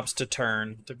knobs to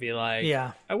turn to be like,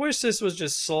 yeah, I wish this was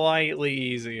just slightly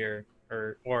easier,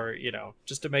 or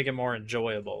just to make it more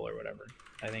enjoyable or whatever.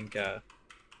 I think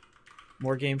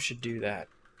more games should do that.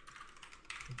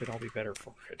 I think it'd all be better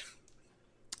for it.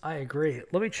 I agree.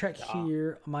 Let me check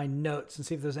here my notes and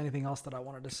see if there's anything else that I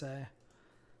wanted to say.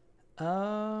 Yeah.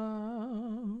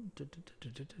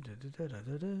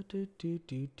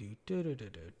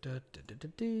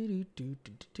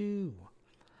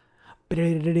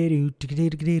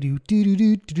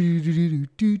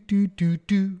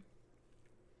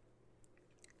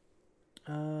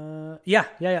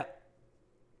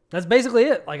 That's basically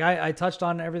it. Like I touched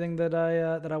on everything that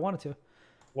I wanted to.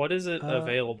 What is it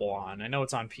available on? I know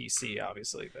it's on PC,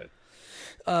 obviously, but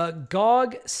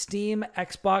GOG, Steam,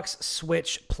 Xbox,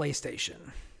 Switch, PlayStation.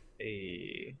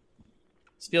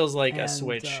 This feels like a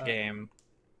Switch game,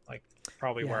 like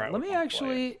probably where I would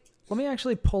let me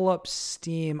actually pull up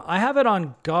Steam. I have it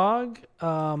on GOG,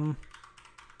 but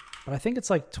I think it's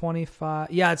like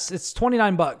 25. Yeah, it's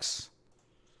 $29.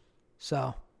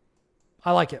 So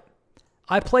I like it.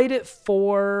 I played it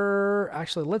for,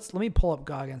 actually, let me pull up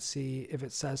GOG and see if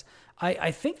it says.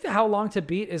 I think the how long to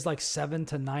beat is like 7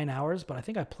 to 9 hours, but I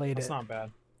think I played That's not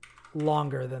bad.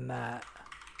 Longer than that.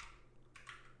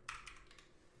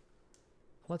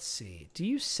 Let's see. Do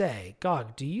you say,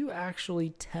 GOG, do you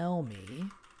actually tell me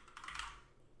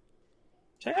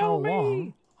how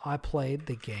long I played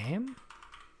the game?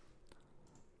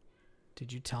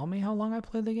 Did you tell me how long I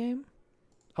played the game?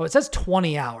 Oh, it says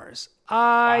 20 hours.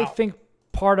 I think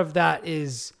part of that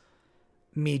is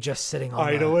me just sitting on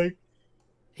idling.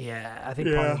 Yeah, I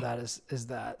think part of that is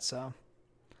that. So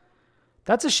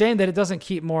that's a shame that it doesn't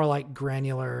keep more like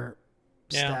granular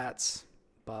stats.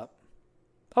 But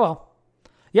oh well.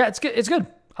 Yeah, it's good. It's good.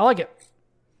 I like it.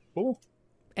 Cool.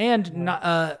 And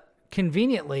not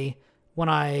conveniently, when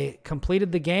I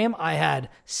completed the game, I had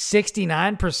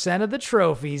 69% of the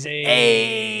trophies.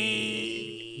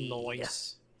 Hey.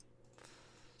 Nice.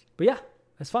 But yeah,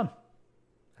 it's fun.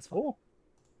 That's fun. Cool.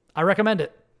 I recommend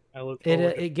it. I look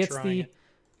forward to it gets trying the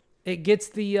it gets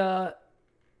the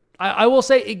I will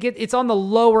say it's on the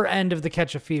lower end of the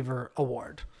Catch a Fever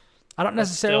award. I don't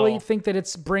necessarily think that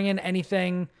it's bringing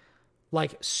anything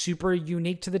like super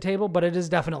unique to the table, but it is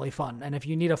definitely fun. And if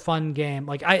you need a fun game,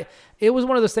 like it was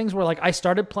one of those things where like I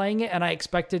started playing it and I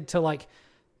expected to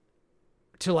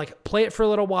play it for a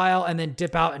little while and then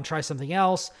dip out and try something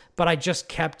else. But I just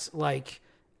kept like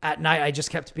at night, I just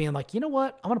kept being like, you know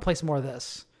what? I want to play some more of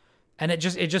this. And it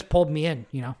just pulled me in,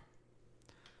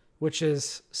 which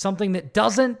is something that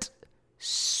doesn't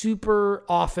super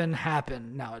often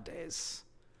happen nowadays.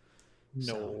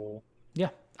 No. So,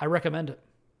 yeah, I recommend it.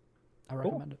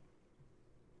 And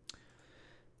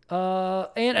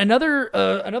another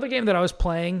game that I was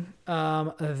playing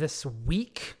this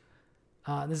week.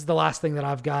 This is the last thing that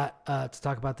I've got to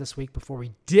talk about this week before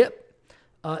we dip.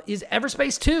 Is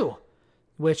Everspace 2,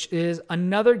 which is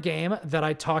another game that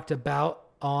I talked about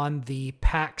on the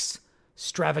PAX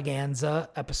Stravaganza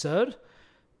episode.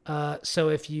 So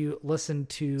if you listen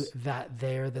to that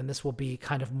there, then this will be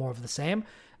kind of more of the same.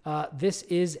 This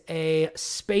is a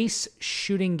space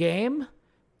shooting game,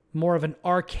 more of an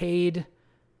arcade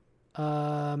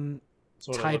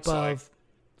type of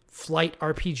flight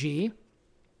RPG.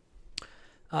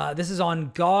 This is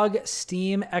on GOG,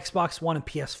 Steam, Xbox One, and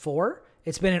PS4.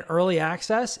 It's been in early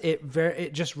access.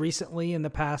 It just recently, in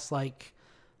the past like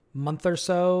month or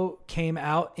so, came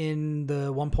out in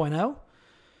the 1.0.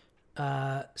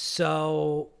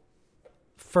 So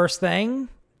first thing,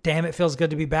 damn, it feels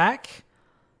good to be back.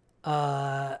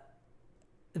 The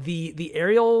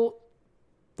aerial,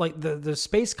 like the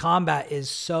space combat is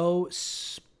so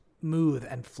smooth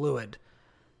and fluid.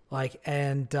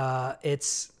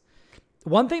 It's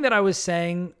one thing that I was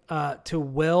saying to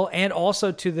Will, and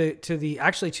also to the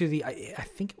I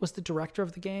think it was the director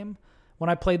of the game when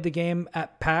I played the game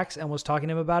at PAX and was talking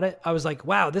to him about it. I was like,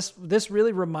 wow, this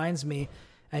really reminds me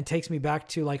and takes me back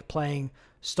to like playing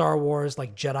Star Wars,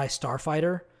 like Jedi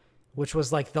Starfighter, which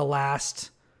was like the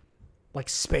last like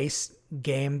space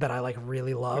game that I like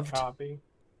really loved. A copy.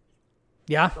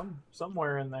 Yeah.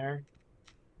 Somewhere in there.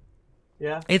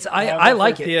 Yeah. I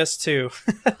like it.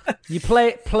 PS2. You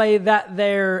play that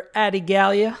there, Addy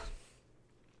Gallia.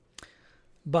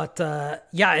 But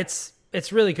yeah,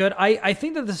 it's really good. I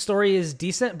think that the story is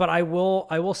decent, but I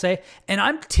will say, and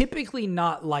I'm typically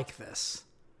not like this,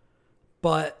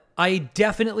 but I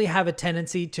definitely have a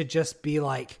tendency to just be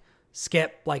like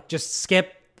skip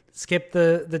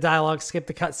the dialogue, skip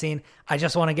the cutscene. I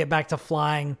just want to get back to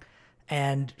flying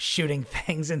and shooting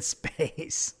things in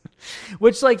space,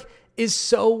 which like is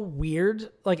so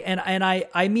weird. Like, and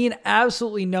I mean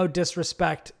absolutely no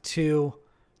disrespect to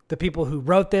the people who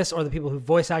wrote this or the people who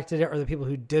voice acted it or the people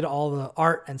who did all the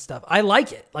art and stuff. I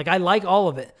like it. Like I like all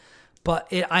of it, but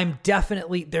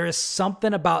there is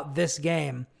something about this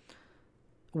game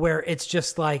where it's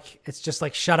just like,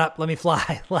 shut up, let me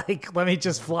fly. Like, let me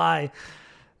just fly,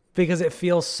 because it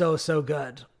feels so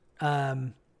good.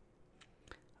 Does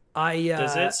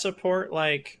it support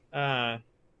like HOTAS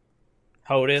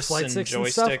and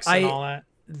joysticks and all that?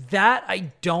 That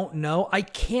I don't know. I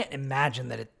can't imagine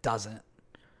that it doesn't.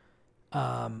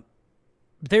 There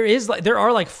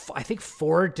are like I think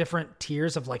 4 different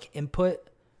tiers of like input,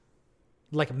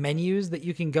 like menus that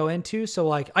you can go into. So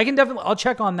like I'll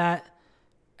check on that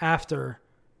after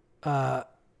the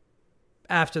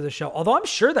show. Although I'm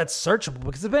sure that's searchable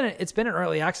because it's been in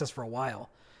early access for a while.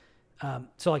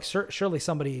 So like surely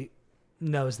somebody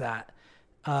knows that.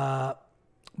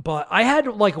 But I had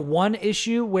like one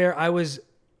issue where I was,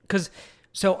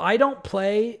 so I don't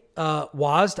play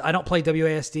WASD. I don't play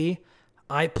WASD.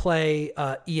 I play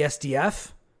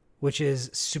ESDF, which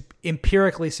is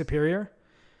empirically superior.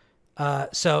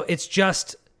 So it's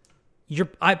just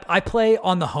I play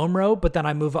on the home row, but then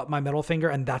I move up my middle finger,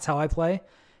 and that's how I play.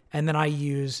 And then I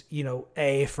use,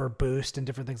 A for boost and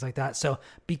different things like that. So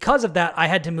because of that, I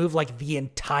had to move like the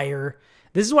entire.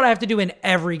 This is what I have to do in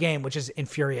every game, which is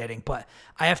infuriating. But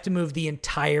I have to move the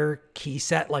entire key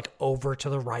set like over to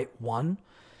the right one.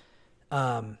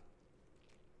 And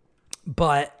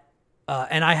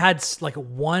I had like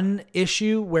one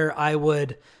issue where I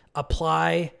would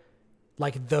apply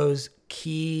like those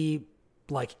key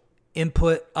like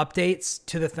input updates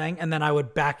to the thing, and then I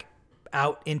would back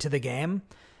out into the game,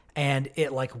 and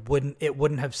it like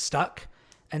wouldn't have stuck.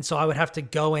 And so I would have to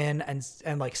go in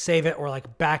and like save it or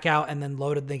like back out and then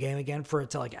load the game again for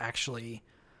it to like actually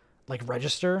like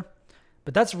register.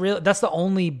 But that's the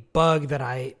only bug that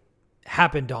I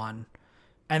happened on.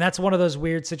 And that's one of those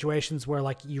weird situations where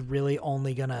like you really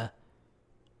only gonna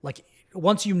like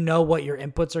once you know what your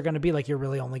inputs are going to be, like you're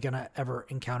really only going to ever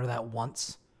encounter that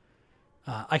once.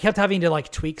 I kept having to like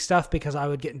tweak stuff because I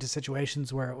would get into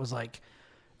situations where it was like,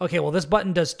 okay, well, this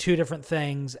button does two different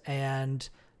things and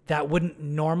that wouldn't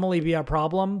normally be a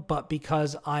problem, but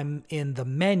because I'm in the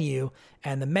menu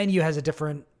and the menu has a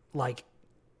different like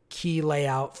key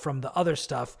layout from the other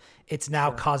stuff, it's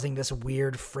now causing this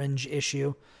weird fringe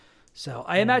issue. So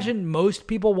I imagine most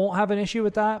people won't have an issue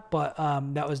with that, but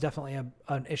that was definitely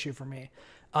an issue for me.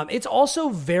 It's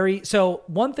also so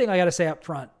one thing I got to say up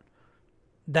front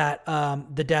that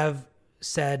the dev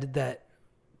said that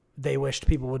they wished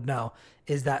people would know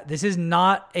is that this is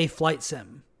not a flight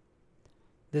sim.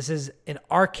 This is an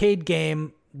arcade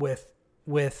game with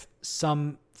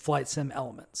some flight sim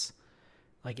elements.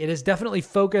 Like it is definitely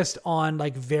focused on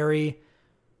like very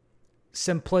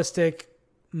simplistic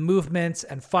movements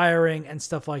and firing and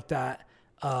stuff like that.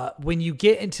 When you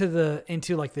get into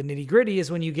like the nitty gritty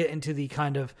is when you get into the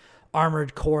kind of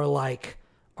Armored Core like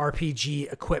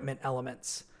RPG equipment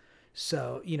elements.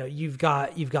 So, you've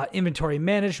got inventory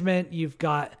management, you've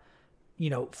got,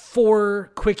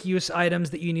 4 quick use items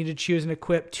that you need to choose and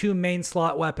equip, 2 main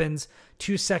slot weapons,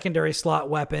 2 secondary slot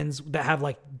weapons that have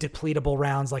like depletable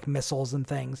rounds, like missiles and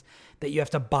things that you have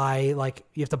to buy. Like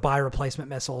you have to buy replacement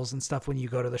missiles and stuff when you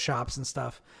go to the shops and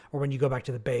stuff, or when you go back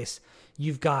to the base.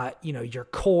 You've got, your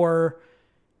core,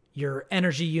 your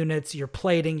energy units, your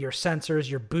plating, your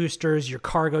sensors, your boosters, your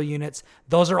cargo units.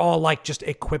 Those are all like just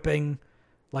equippable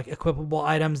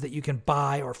items that you can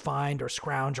buy or find or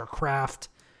scrounge or craft.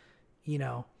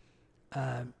 You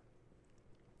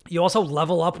also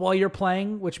level up while you're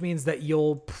playing, which means that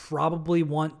you'll probably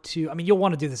want to, you'll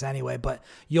want to do this anyway, but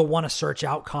you'll want to search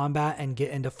out combat and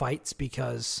get into fights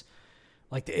because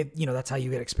like, that's how you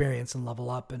get experience and level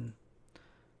up and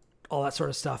all that sort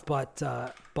of stuff. But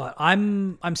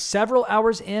I'm several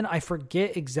hours in. I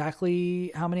forget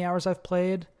exactly how many hours I've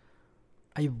played.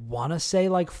 I want to say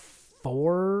like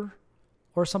 4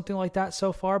 or something like that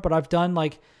so far, but I've done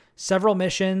like several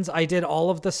missions. I did all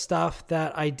of the stuff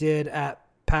that I did at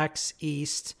PAX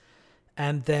East,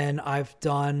 and then I've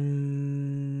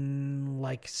done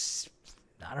like,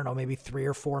 I don't know, maybe 3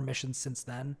 or 4 missions since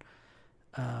then.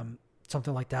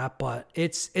 Something like that, but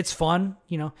it's fun.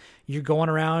 You're going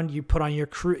around, you put on your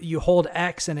you hold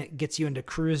X and it gets you into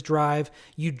cruise drive.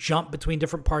 You jump between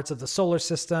different parts of the solar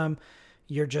system.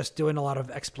 You're just doing a lot of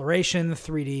exploration,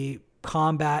 3D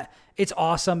combat. It's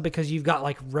awesome because you've got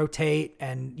like rotate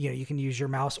and, you can use your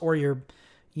mouse or your,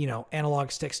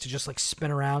 analog sticks to just like spin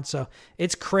around. So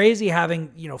it's crazy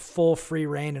having, full free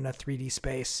reign in a 3D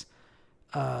space.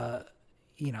 I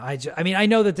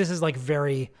know that this is like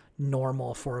very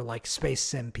normal for like space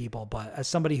sim people, but as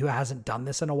somebody who hasn't done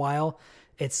this in a while,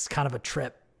 it's kind of a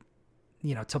trip,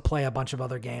 to play a bunch of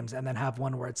other games and then have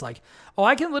one where it's like, oh,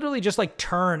 I can literally just like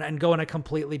turn and go in a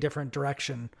completely different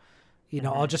direction.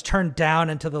 I'll just turn down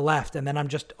and to the left and then I'm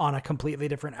just on a completely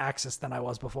different axis than I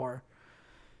was before.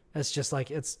 It's just like,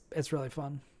 it's really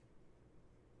fun.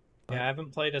 But, yeah, I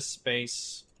haven't played a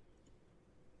space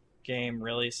game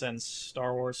really since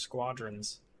Star Wars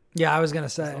Squadrons. Yeah, I was going to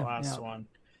say. The last one.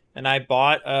 And I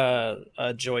bought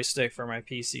a joystick for my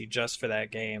PC just for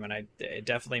that game, and it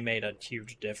definitely made a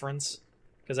huge difference.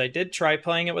 Because I did try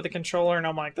playing it with a controller, and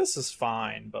I'm like, this is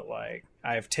fine, but like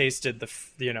I've tasted the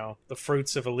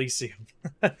fruits of Elysium.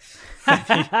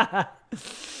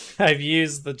 I've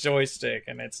used the joystick,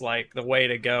 and it's like the way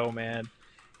to go, man.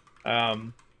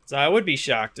 So I would be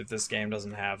shocked if this game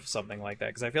doesn't have something like that,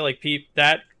 because I feel like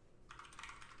that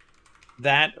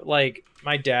like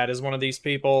my dad is one of these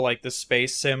people, like the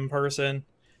space sim person.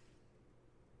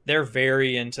 They're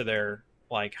very into their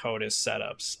like HOTAS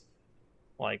setups.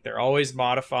 Like they're always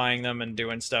modifying them and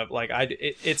doing stuff. Like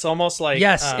it's almost like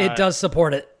yes, it does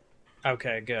support it.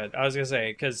 Okay, good. I was gonna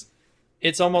say because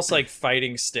it's almost like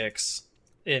fighting sticks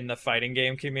in the fighting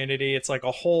game community. It's like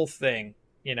a whole thing,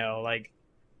 like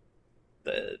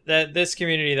that this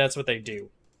community. That's what they do.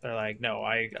 They're like, no,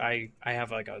 I have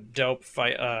like a dope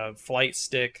flight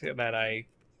stick that I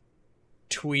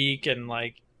tweak and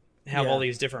like have all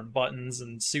these different buttons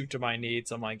and suit to my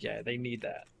needs. I'm like, yeah, they need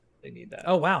that. They need that.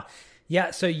 Oh wow.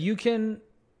 Yeah, so you can,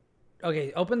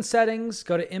 open settings,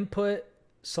 go to input,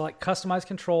 select customize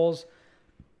controls,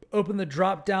 open the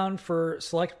drop down for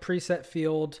select preset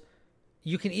field.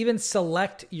 You can even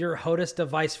select your HOTAS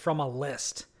device from a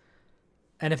list.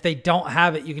 And if they don't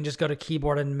have it, you can just go to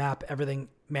keyboard and map everything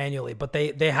manually. But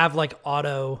they have like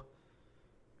auto,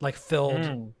 like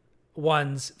filled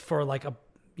ones for like a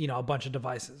bunch of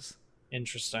devices.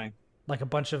 Interesting. Like a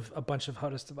bunch of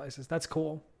HOTAS devices. That's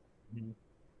cool.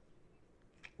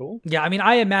 Cool. Yeah, I mean,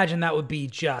 I imagine that would be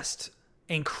just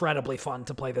incredibly fun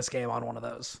to play this game on one of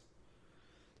those.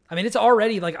 I mean, it's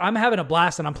already like I'm having a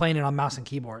blast and I'm playing it on mouse and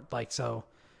keyboard. Like, so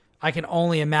I can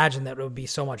only imagine that it would be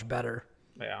so much better.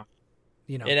 Yeah.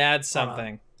 It adds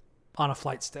something on a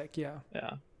flight stick. Yeah.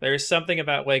 Yeah. There's something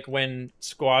about like when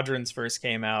Squadrons first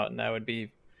came out and I would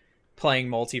be playing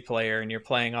multiplayer and you're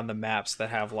playing on the maps that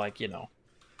have like,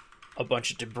 a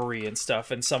bunch of debris and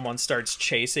stuff, and someone starts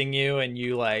chasing you and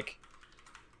you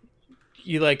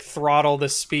throttle the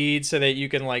speed so that you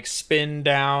can like spin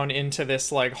down into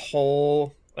this like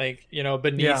hole, like,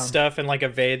 beneath stuff and like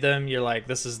evade them. You're like,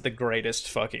 this is the greatest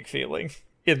fucking feeling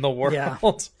in the world. Yeah.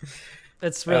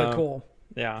 It's really cool.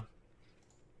 Yeah,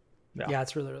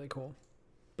 it's really, really cool.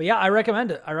 But yeah, I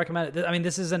recommend it. I mean,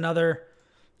 this is another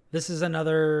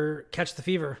catch the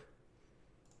fever.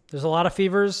 There's a lot of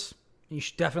fevers. You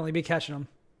should definitely be catching them.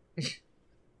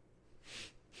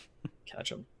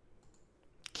 Catch them.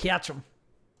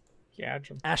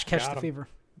 Ash catch the fever.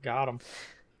 Got him.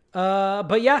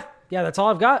 But yeah, that's all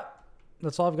I've got.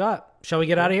 Shall we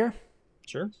get out of here?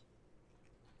 Sure.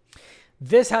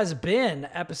 This has been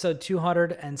episode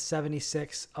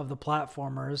 276 of The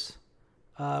Platformers.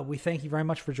 We thank you very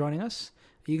much for joining us.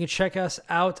 You can check us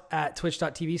out at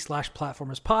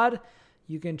twitch.tv/platformerspod.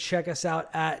 You can check us out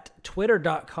at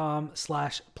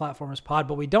twitter.com/platformerspod,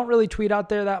 but we don't really tweet out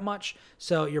there that much.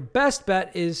 So your best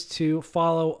bet is to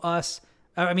follow us.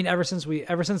 I mean, ever since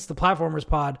the Platformers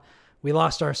Pod, we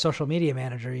lost our social media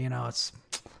manager. It's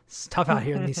tough out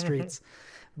here in these streets.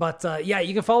 But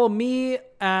you can follow me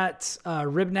at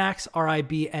Ribnax,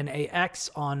 RIBNAX,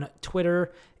 on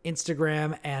Twitter,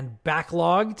 Instagram, and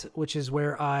Backlogged, which is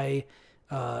where I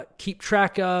keep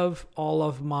track of all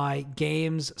of my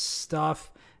games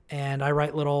stuff, and I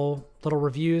write little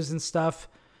reviews and stuff,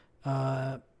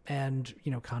 and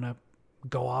kind of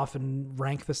go off and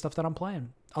rank the stuff that I'm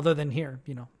playing. Other than here,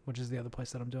 which is the other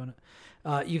place that I'm doing it.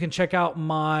 You can check out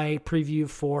my preview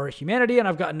for Humanity, and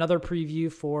I've got another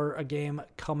preview for a game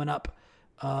coming up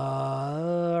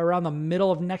around the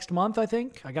middle of next month, I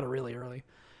think. I got it really early.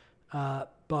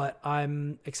 But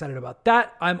I'm excited about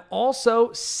that. I'm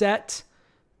also set.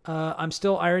 I'm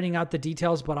still ironing out the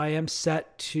details, but I am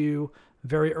set to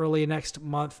very early next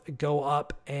month go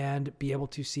up and be able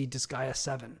to see Disgaea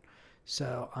 7.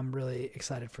 So I'm really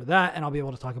excited for that, and I'll be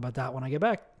able to talk about that when I get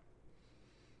back.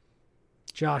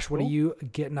 Josh, what are you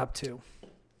getting up to?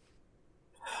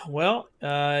 Well,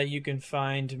 you can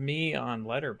find me on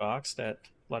Letterboxd at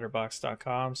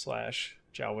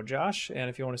letterboxd.com/JawaJosh. And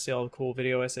if you want to see all the cool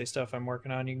video essay stuff I'm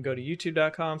working on, you can go to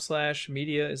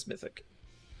youtube.com/mediaismythic.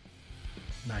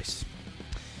 Nice.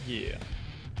 Yeah.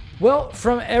 Well,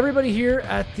 from everybody here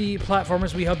at the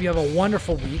Platformers, we hope you have a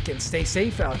wonderful week and stay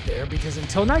safe out there, because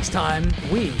until next time,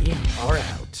 we are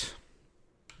out.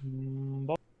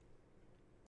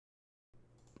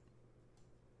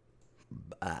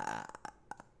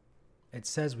 It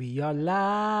says we are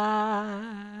live.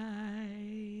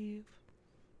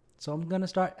 So I'm going to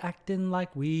start acting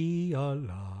like we are live.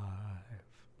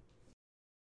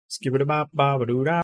 Skip it about